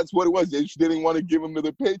dumb. That's what it was. They just didn't want to give him to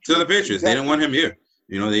the Patriots. Exactly. They didn't want him here.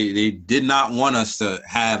 They did not want us to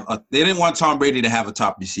have they didn't want Tom Brady to have a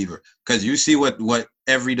top receiver, because you see what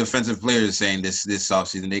every defensive player is saying this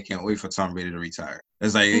offseason. They can't wait for Tom Brady to retire.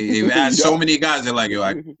 It's like they've asked so many guys. They're like,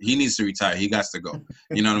 he needs to retire. He got to go.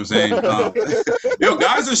 You know what I'm saying?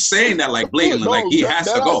 Guys are saying that like blatantly, like he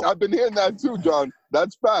has to go. I've been hearing that too, John.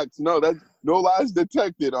 That's facts. No, that's no lies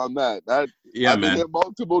detected on that. I've been hearing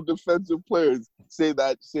multiple defensive players say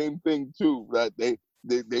that same thing too. That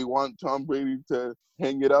they want Tom Brady to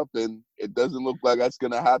hang it up, and it doesn't look like that's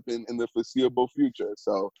going to happen in the foreseeable future.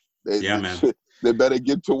 So they better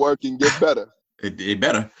get to work and get better. They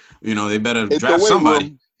better, they better draft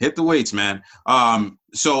somebody. Hit the weights, man.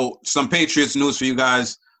 So some Patriots news for you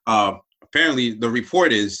guys. Apparently the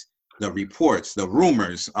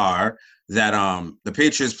rumors are that the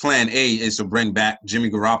Patriots plan A is to bring back Jimmy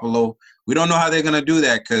Garoppolo. We don't know how they're going to do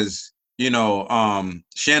that because,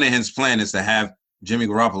 Shanahan's plan is to have Jimmy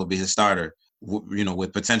Garoppolo be his starter,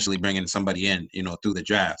 with potentially bringing somebody in, through the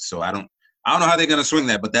draft. So I don't know how they're going to swing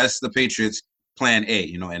that, but that's the Patriots plan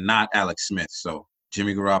A, and not Alex Smith. So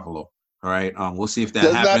Jimmy Garoppolo. All right. We'll see if that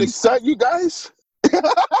happens. Does that excite you guys? I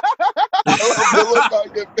love the look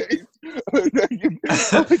on your face.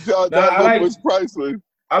 That look was priceless.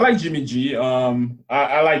 I like Jimmy G.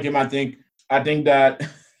 I like him. I think that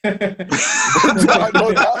I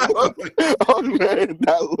know that look. Oh man,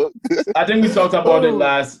 that look. I think we talked about it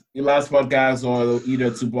last podcast or either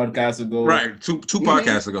 2 podcasts ago. Right, two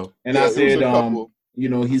podcasts ago. And Yeah, I it was said, a couple.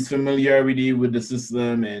 his familiarity with the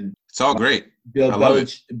system and It's all great. Bill I love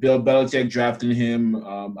it. Belichick drafting him.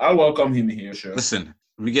 I welcome him here, sure. Listen,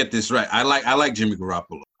 let me get this right. I like Jimmy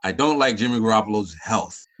Garoppolo. I don't like Jimmy Garoppolo's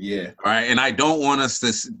health. Yeah. All right, and I don't want to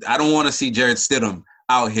see Jarrett Stidham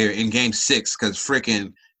out here in Game 6 because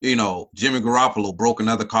freaking, Jimmy Garoppolo broke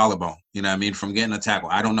another collarbone. You know what I mean, from getting a tackle.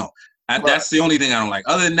 I don't know. That's the only thing I don't like.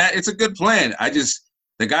 Other than that, it's a good plan.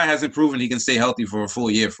 The guy hasn't proven he can stay healthy for a full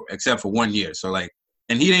year, except for 1 year. So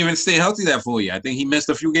and he didn't even stay healthy that full year. I think he missed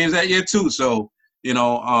a few games that year too. So I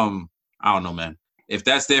don't know, man. If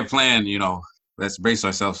that's their plan, let's brace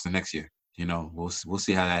ourselves to next year. We'll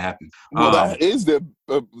see how that happens. Well, that is the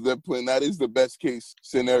plan. That is the best case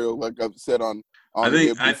scenario, like I've said on I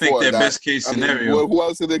think their best case scenario. Who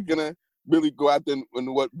else are they gonna really go out there,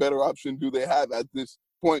 and what better option do they have at this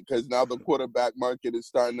point? Because now the quarterback market is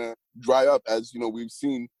starting to dry up, as we've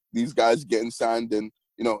seen these guys getting signed and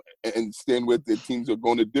and staying with their teams or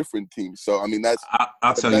going to different teams. So I mean that's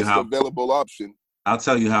I'll tell you how available option. I'll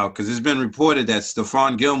tell you how, because it's been reported that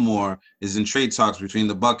Stephon Gilmore is in trade talks between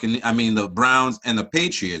the Browns and the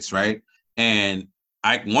Patriots, right? And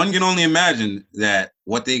one can only imagine that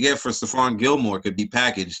what they get for Stephon Gilmore could be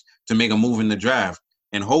packaged to make a move in the draft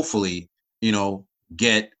and hopefully,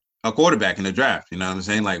 get a quarterback in the draft. You know what I'm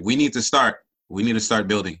saying? Like we need to start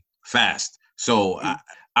building fast. So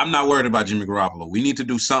I'm not worried about Jimmy Garoppolo. We need to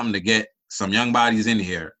do something to get some young bodies in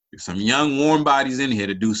here. Some young, warm bodies in here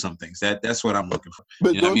to do some things. That's what I'm looking for.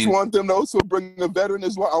 But don't you want them to also bring a veteran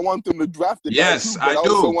as well? I want them to draft a guy Yes, too, but I do. I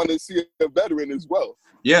also want to see a veteran as well.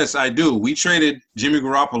 Yes, I do. We traded Jimmy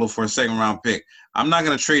Garoppolo for a second-round pick. I'm not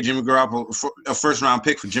going to trade Jimmy Garoppolo for a first-round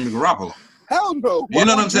pick for Jimmy Garoppolo. Hell no. You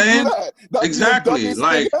know what I'm saying? Exactly. And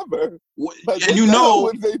when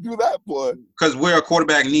they do that, boy. Because we're a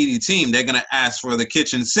quarterback-needy team, they're going to ask for the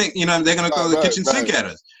kitchen sink. They're going to throw the kitchen sink at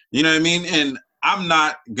us. You know what I mean? And I'm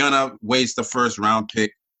not going to waste the first-round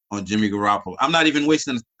pick on Jimmy Garoppolo. I'm not even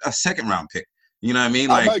wasting a second-round pick. You know what I mean?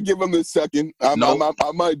 I might give him the second. I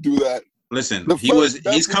might do that. Listen,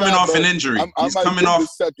 he's coming off an injury. He's coming off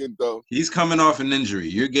second, though. He's coming off an injury.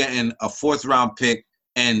 You're getting a fourth-round pick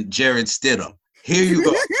and Jarrett Stidham. Here you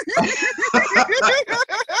go.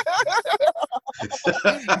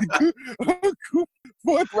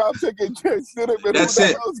 Fourth round pick and Jarrett Stidham. That's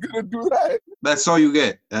it. Who's gonna do that? That's all you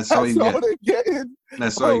get. That's all you get. They're getting.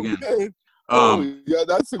 That's all you get. Yeah,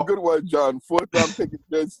 that's a good one, John. Fourth round pick and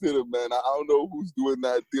Jarrett Stidham, man. I don't know who's doing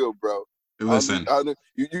that deal, bro. Listen,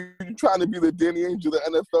 you're trying to be the Danny Ainge of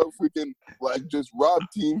the NFL, freaking just rob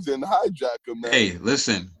teams and hijack them, man. Hey,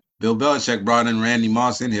 listen. Bill Belichick brought in Randy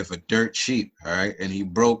Moss in here for dirt cheap, all right? And he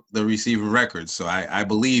broke the receiving record. So I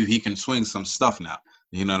believe he can swing some stuff now.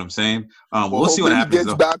 You know what I'm saying? We'll see what happens. He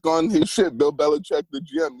gets back on his shit. Bill Belichick, the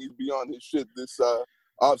GM, needs to be on his shit this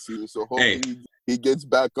offseason. So hopefully he gets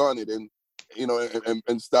back on it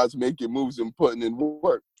and starts making moves and putting in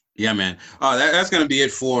work. Yeah, man. That's going to be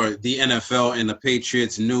it for the NFL and the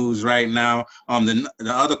Patriots news right now. The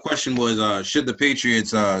other question was, should the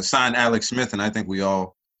Patriots sign Alex Smith? And I think we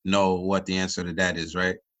all know what the answer to that is,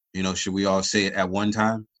 right? Should we all say it at one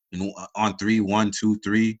time? On 3, 1, 2,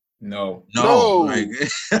 3? No.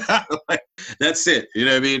 Like, that's it. You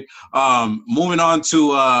know what I mean? Moving on to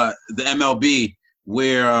the MLB,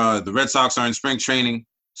 where the Red Sox are in spring training.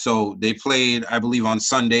 So they played, I believe, on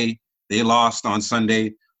Sunday. They lost on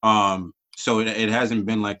Sunday. So it hasn't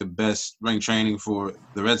been like the best spring training for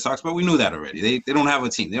the Red Sox, but we knew that already. They don't have a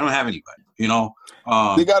team. They don't have anybody, they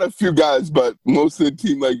got a few guys, but most of the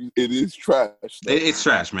team, like, it is trash. It's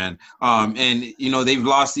trash, man. And they've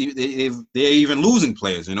lost. They're even losing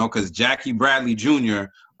players, because Jackie Bradley Jr.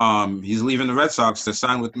 He's leaving the Red Sox to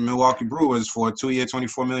sign with the Milwaukee Brewers for a 2-year,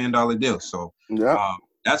 $24 million deal. So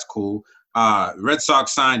that's cool. Red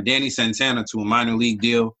Sox signed Danny Santana to a minor league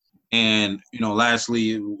deal. And,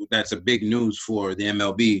 lastly, that's a big news for the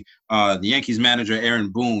MLB. The Yankees manager, Aaron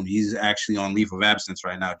Boone, he's actually on leave of absence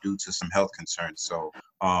right now due to some health concerns. So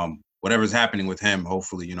whatever's happening with him,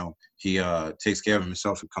 hopefully, he takes care of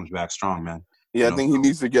himself and comes back strong, man. Yeah, I think he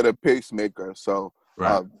needs to get a pacemaker. So,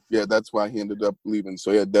 right. That's why he ended up leaving.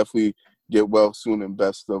 So, yeah, definitely get well soon and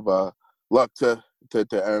best of luck to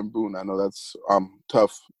Aaron Boone. I know that's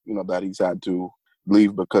tough, that he's had to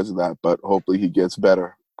leave because of that, but hopefully he gets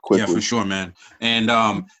better quickly. Yeah, for sure, man. And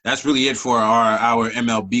that's really it for our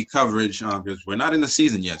MLB coverage because we're not in the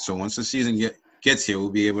season yet. So once the season gets here, we'll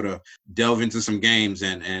be able to delve into some games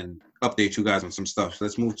and update you guys on some stuff. So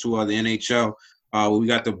let's move to the NHL. We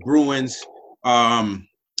got the Bruins.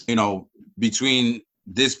 between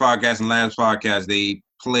this podcast and last podcast, they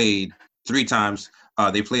played 3 times.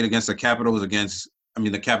 They played against the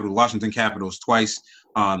Washington Capitals twice.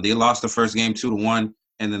 They lost the first game 2-1,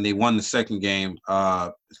 and then they won the second game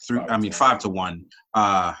 5-1.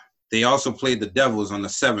 They also played the Devils on the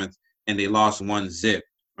 7th, and they lost 1-0.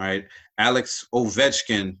 Right? Alex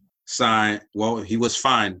Ovechkin he was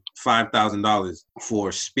fined $5,000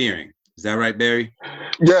 for spearing. Is that right, Barry?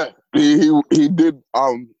 Yeah, he did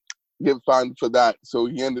get fined for that. So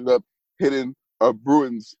he ended up hitting a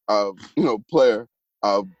Bruins player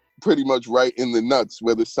pretty much right in the nuts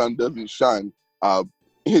where the sun doesn't shine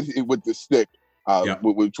with the stick,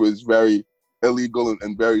 which was very illegal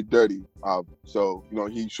and very dirty. So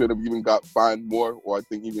he should have even got fined more, or I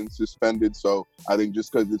think even suspended. So I think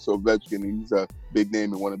just because it's Ovechkin, he's a big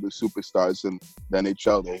name and one of the superstars in the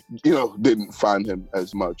NHL, they didn't fine him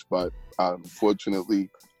as much. But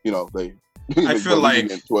unfortunately, they I feel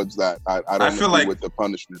like towards that. I don't feel like with the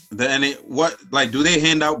punishment. Do they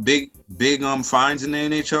hand out big fines in the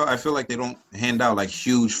NHL? I feel like they don't hand out like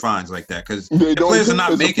huge fines like that because the players are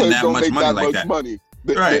not making that much money like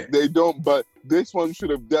that. They don't, but this one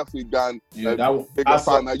should have definitely gone bigger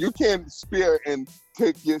fine. Now you can't spear and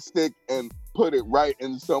take your stick and put it right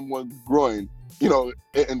in someone's groin,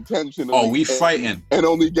 intentionally. Oh, we fighting and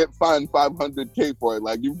only get fined $500K for it.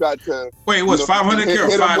 Like you've got to. Wait, it was $500K or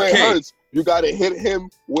 $5K? You got to hit him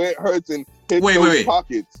where it hurts and hit those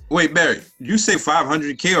pockets. Wait, Barry, you say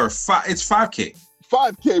 $500K or it's $5K?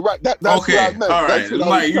 $5K, right? That's okay. What I meant. All right.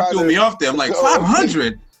 Like you threw me off there. I'm like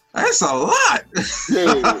 500. That's a lot.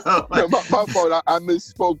 Yeah. My fault. I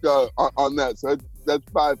misspoke on that. So that's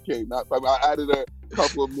 $5K. Not $5. I added a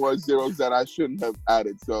couple of more zeros that I shouldn't have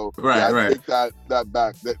added. So I take that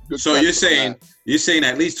back. So you're saying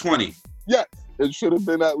at least 20? Yes, it should have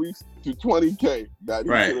been at least to $20K that he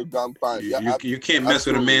should have gone fine. You can't mess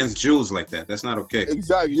with a man's jewels like that. That's not okay.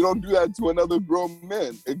 Exactly. You don't do that to another grown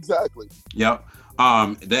man. Exactly. Yep.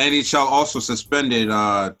 The NHL also suspended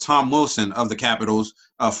Tom Wilson of the Capitals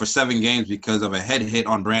for 7 games because of a head hit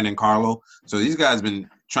on Brandon Carlo. So these guys been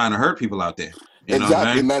trying to hurt people out there.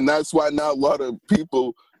 Exactly, man. That's why now a lot of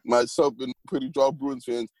people, myself and pretty draw Bruins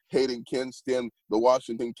fans, can't stand the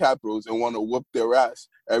Washington Capitals and want to whoop their ass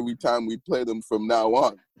every time we play them from now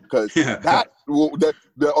on. Because the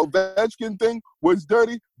Ovechkin thing was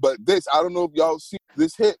dirty, but I don't know if y'all see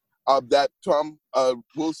this hit that Tom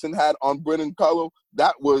Wilson had on Brandon Carlo.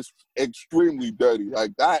 That was extremely dirty.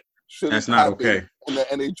 Like that shouldn't happen. That's not okay. In the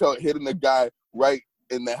NHL, hitting the guy right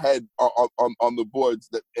in the head on the boards,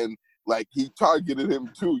 and like he targeted him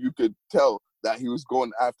too. You could tell that he was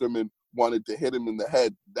going after him and wanted to hit him in the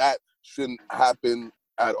head. That shouldn't happen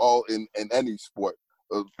at all in any sport.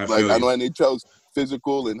 I know NHL's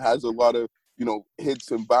physical and has a lot of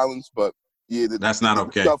hits and violence, but that's not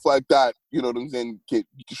okay. Stuff like that, you know what I'm saying,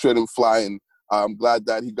 shouldn't fly. And I'm glad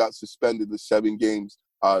that he got suspended the 7 games,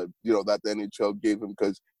 that the NHL gave him,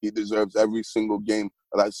 because he deserves every single game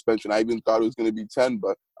of that suspension. I even thought it was going to be 10,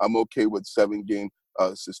 but I'm okay with 7-game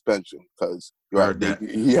suspension because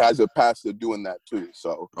he has a past of doing that too.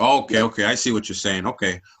 So okay, I see what you're saying.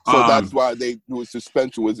 Okay, so that's why the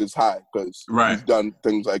suspension was as high, because he's done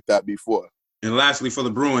things like that before. And lastly, for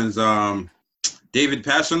the Bruins, David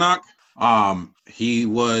Pastrnak. He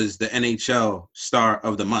was the NHL Star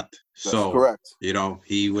of the Month. That's correct.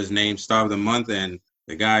 He was named Star of the Month, and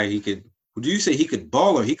the guy, he could. Would you say he could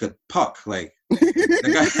ball or he could puck? Like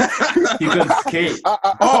the guy, he could skate.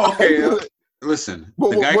 Okay. Listen,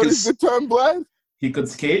 the guy what is the term, Vlad? He could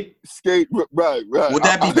skate. Skate, right. Would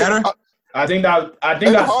that be better? I think that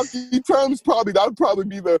hockey terms that would probably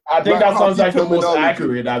be the. I think that sounds like the most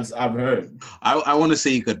accurate I've heard. I want to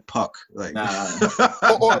say he could puck, like,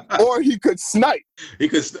 or he could snipe.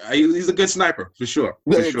 He's a good sniper for sure.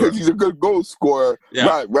 Yeah, because he's a good goal scorer.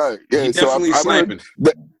 Yeah. Right. Yeah, he's definitely sniping.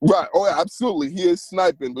 Right. Oh, yeah, absolutely. He is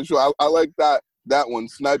sniping for sure. I like that one,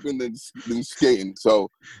 sniping than skating. So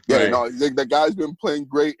the guy's been playing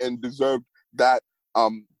great and deserved that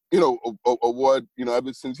award.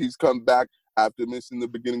 Ever since he's come back after missing the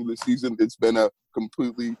beginning of the season, it's been a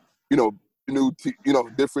completely new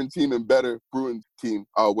different team and better Bruins team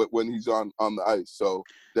when he's on the ice. So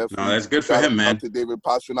definitely, that's good for him, man. To David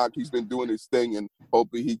Pastrnak, he's been doing his thing, and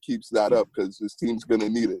hopefully he keeps that up because his team's gonna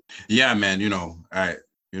need it. Yeah, man.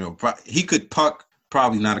 He could puck.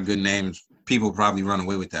 Probably not a good name. People probably run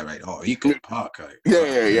away with that, right? Oh, he could puck. Right?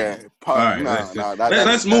 Yeah. Puck. All right,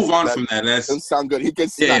 let's move on from that. That doesn't sound good. He can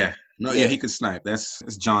snipe. Yeah, he could snipe. That's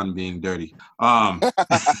John being dirty. Vlad,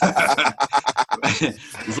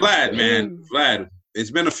 it's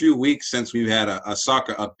been a few weeks since we've had a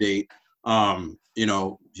soccer update.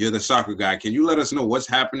 you're the soccer guy. Can you let us know what's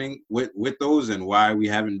happening with those and why we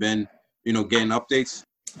haven't been, getting updates?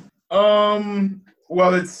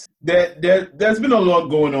 Well, it's there's been a lot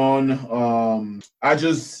going on. I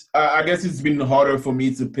guess it's been harder for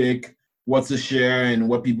me to pick what to share and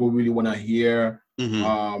what people really want to hear.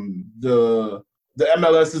 Mm-hmm. The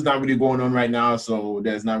MLS is not really going on right now, so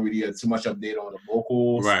there's not really too much update on the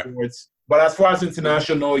local sports. But as far as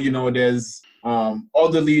international, there's all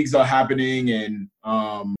the leagues are happening, and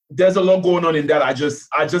there's a lot going on in that. I'm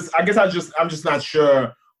just not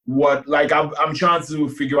sure what. Like I'm trying to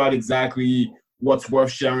figure out exactly what's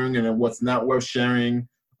worth sharing and what's not worth sharing.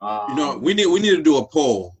 We need to do a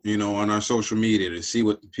poll, on our social media to see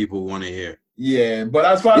what people want to hear. Yeah, but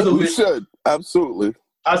as far as we should absolutely.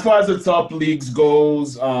 As far as the top leagues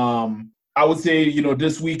goes, I would say,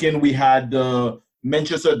 this weekend we had the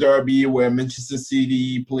Manchester Derby where Manchester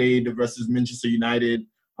City played versus Manchester United.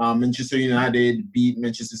 Manchester United beat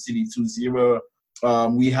Manchester City 2-0.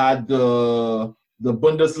 We had the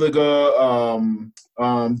Bundesliga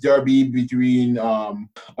derby between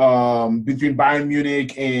Bayern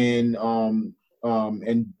Munich and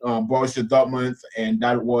Borussia Dortmund, and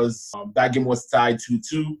that game was tied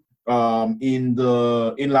 2-2. In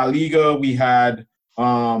La Liga, we had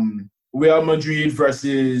Real Madrid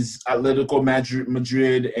versus Atletico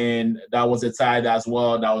Madrid, and that was a tie as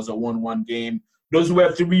well. That was a 1-1 game. Those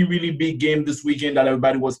were three really big games this weekend that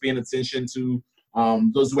everybody was paying attention to.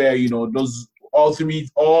 Those were, all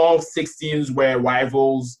 6 teams were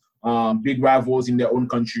rivals, big rivals in their own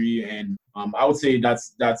country, and I would say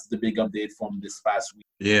that's the big update from this past week.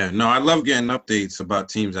 Yeah, no, I love getting updates about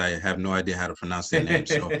teams I have no idea how to pronounce their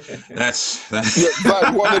names. So that's. Yeah, but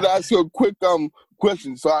I wanted to ask you a quick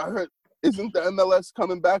question. So I heard, isn't the MLS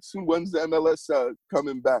coming back soon? When's the MLS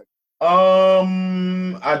coming back?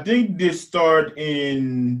 I think they start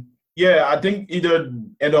I think either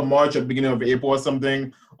end of March or beginning of April or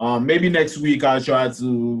something. Maybe next week I'll try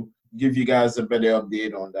to give you guys a better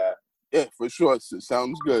update on that. Yeah, for sure. It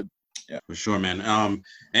sounds good. Yeah, for sure, man.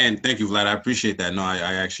 And thank you, Vlad. I appreciate that. No,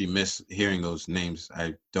 I actually miss hearing those names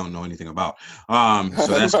I don't know anything about. So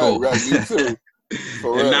that's cool. Right, me too.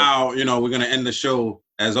 And now, we're going to end the show,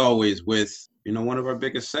 as always, with, one of our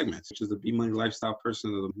biggest segments, which is the B Money Lifestyle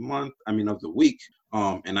Person of the week.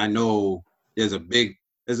 And I know there's a big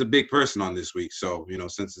person on this week. So,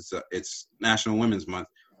 since it's National Women's Month,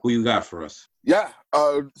 who you got for us? Yeah.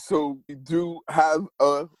 So we do have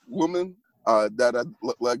a woman that I'd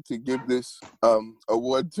like to give this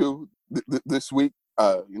award to this week.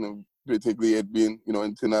 Particularly it being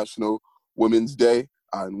International Women's Day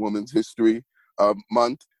and Women's History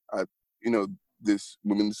Month. This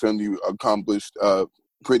woman certainly accomplished a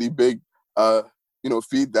pretty big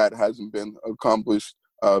feat that hasn't been accomplished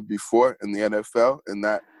before in the NFL, and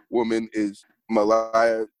that woman is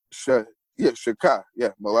Malaya Shaka. Yeah,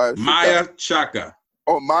 Malaya Shaka. Maya Shaka.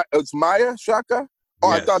 Oh, it's Maya Shaka?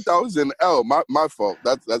 Oh, yes. I thought that was an L. My fault.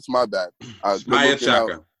 That's my bad. Maya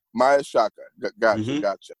Shaka. Maya Shaka.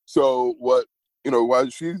 Gotcha. So what, why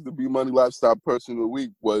she's the B Money Lifestyle Person of the Week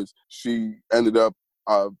was she ended up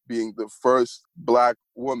being the first Black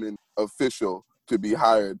woman official to be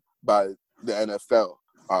hired by the NFL.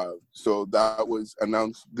 So that was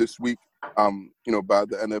announced this week, by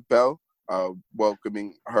the NFL,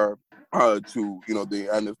 welcoming her to, the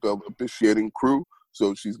NFL officiating crew.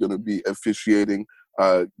 So she's going to be officiating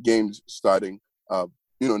games starting,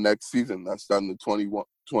 next season. That's starting the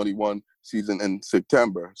 21 season in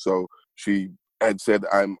September. So she had said,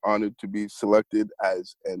 I'm honored to be selected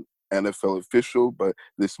as an NFL official, but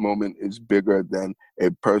this moment is bigger than a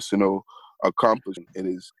personal accomplishment. It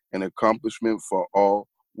is an accomplishment for all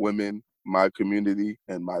women, my community,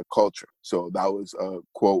 and my culture. So that was a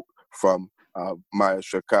quote from Maya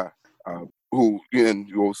Shaka, who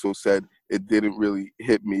also said, it didn't really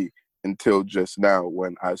hit me until just now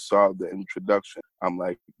when I saw the introduction. I'm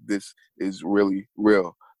like, this is really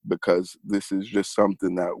real, because this is just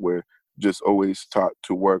something that we're just always taught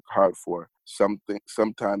to work hard for.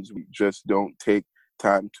 Sometimes we just don't take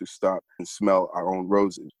time to stop and smell our own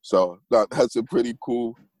roses. So that's a pretty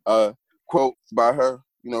cool quote by her,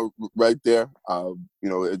 right there.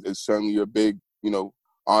 It's certainly a big,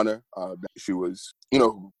 honor that she was,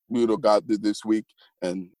 got this week.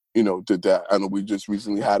 And, to that, I know we just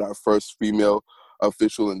recently had our first female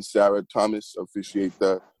official in Sarah Thomas officiate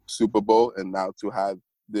the Super Bowl. And now to have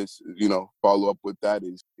this, follow up with that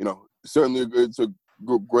is, certainly it's a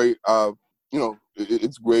great,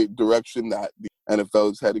 it's great direction that the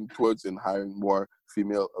NFL is heading towards in hiring more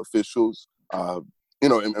female officials,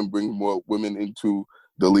 and bringing more women into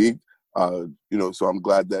the league. So I'm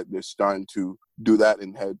glad that they're starting to do that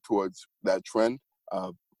and head towards that trend.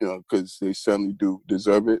 Because they certainly do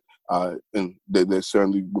deserve it, and there's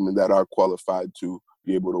certainly women that are qualified to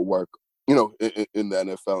be able to work, in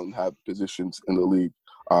the NFL and have positions in the league.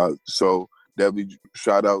 So definitely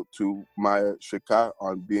shout out to Maya Shaka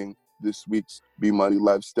on being this week's B Money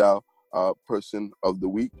Lifestyle Person of the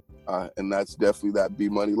Week, and that's definitely that B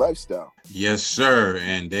Money Lifestyle. Yes, sir.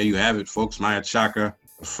 And there you have it, folks. Maya Chaka,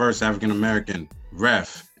 the first African American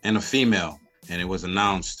ref and a female, and it was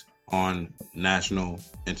announced on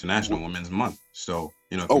International Women's Month. So,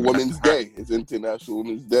 Women's Day. It's International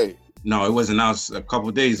Women's Day. No, it was announced a couple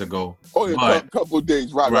days ago. Oh, yeah, a couple of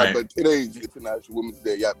days, right. But today's International Women's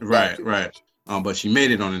Day. Yeah, right. But she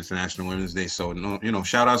made it on International Women's Day. So,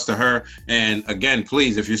 shout outs to her. And again,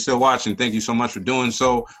 please, if you're still watching, thank you so much for doing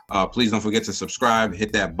so. Please don't forget to subscribe,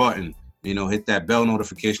 hit that button. Hit that bell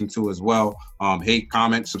notification too as well. Hate,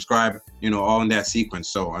 comment, subscribe, all in that sequence.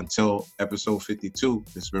 So until episode 52,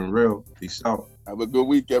 it's been real. Peace out. Have a good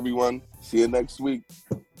week, everyone. See you next week.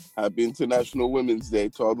 Happy International Women's Day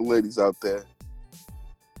to all the ladies out there.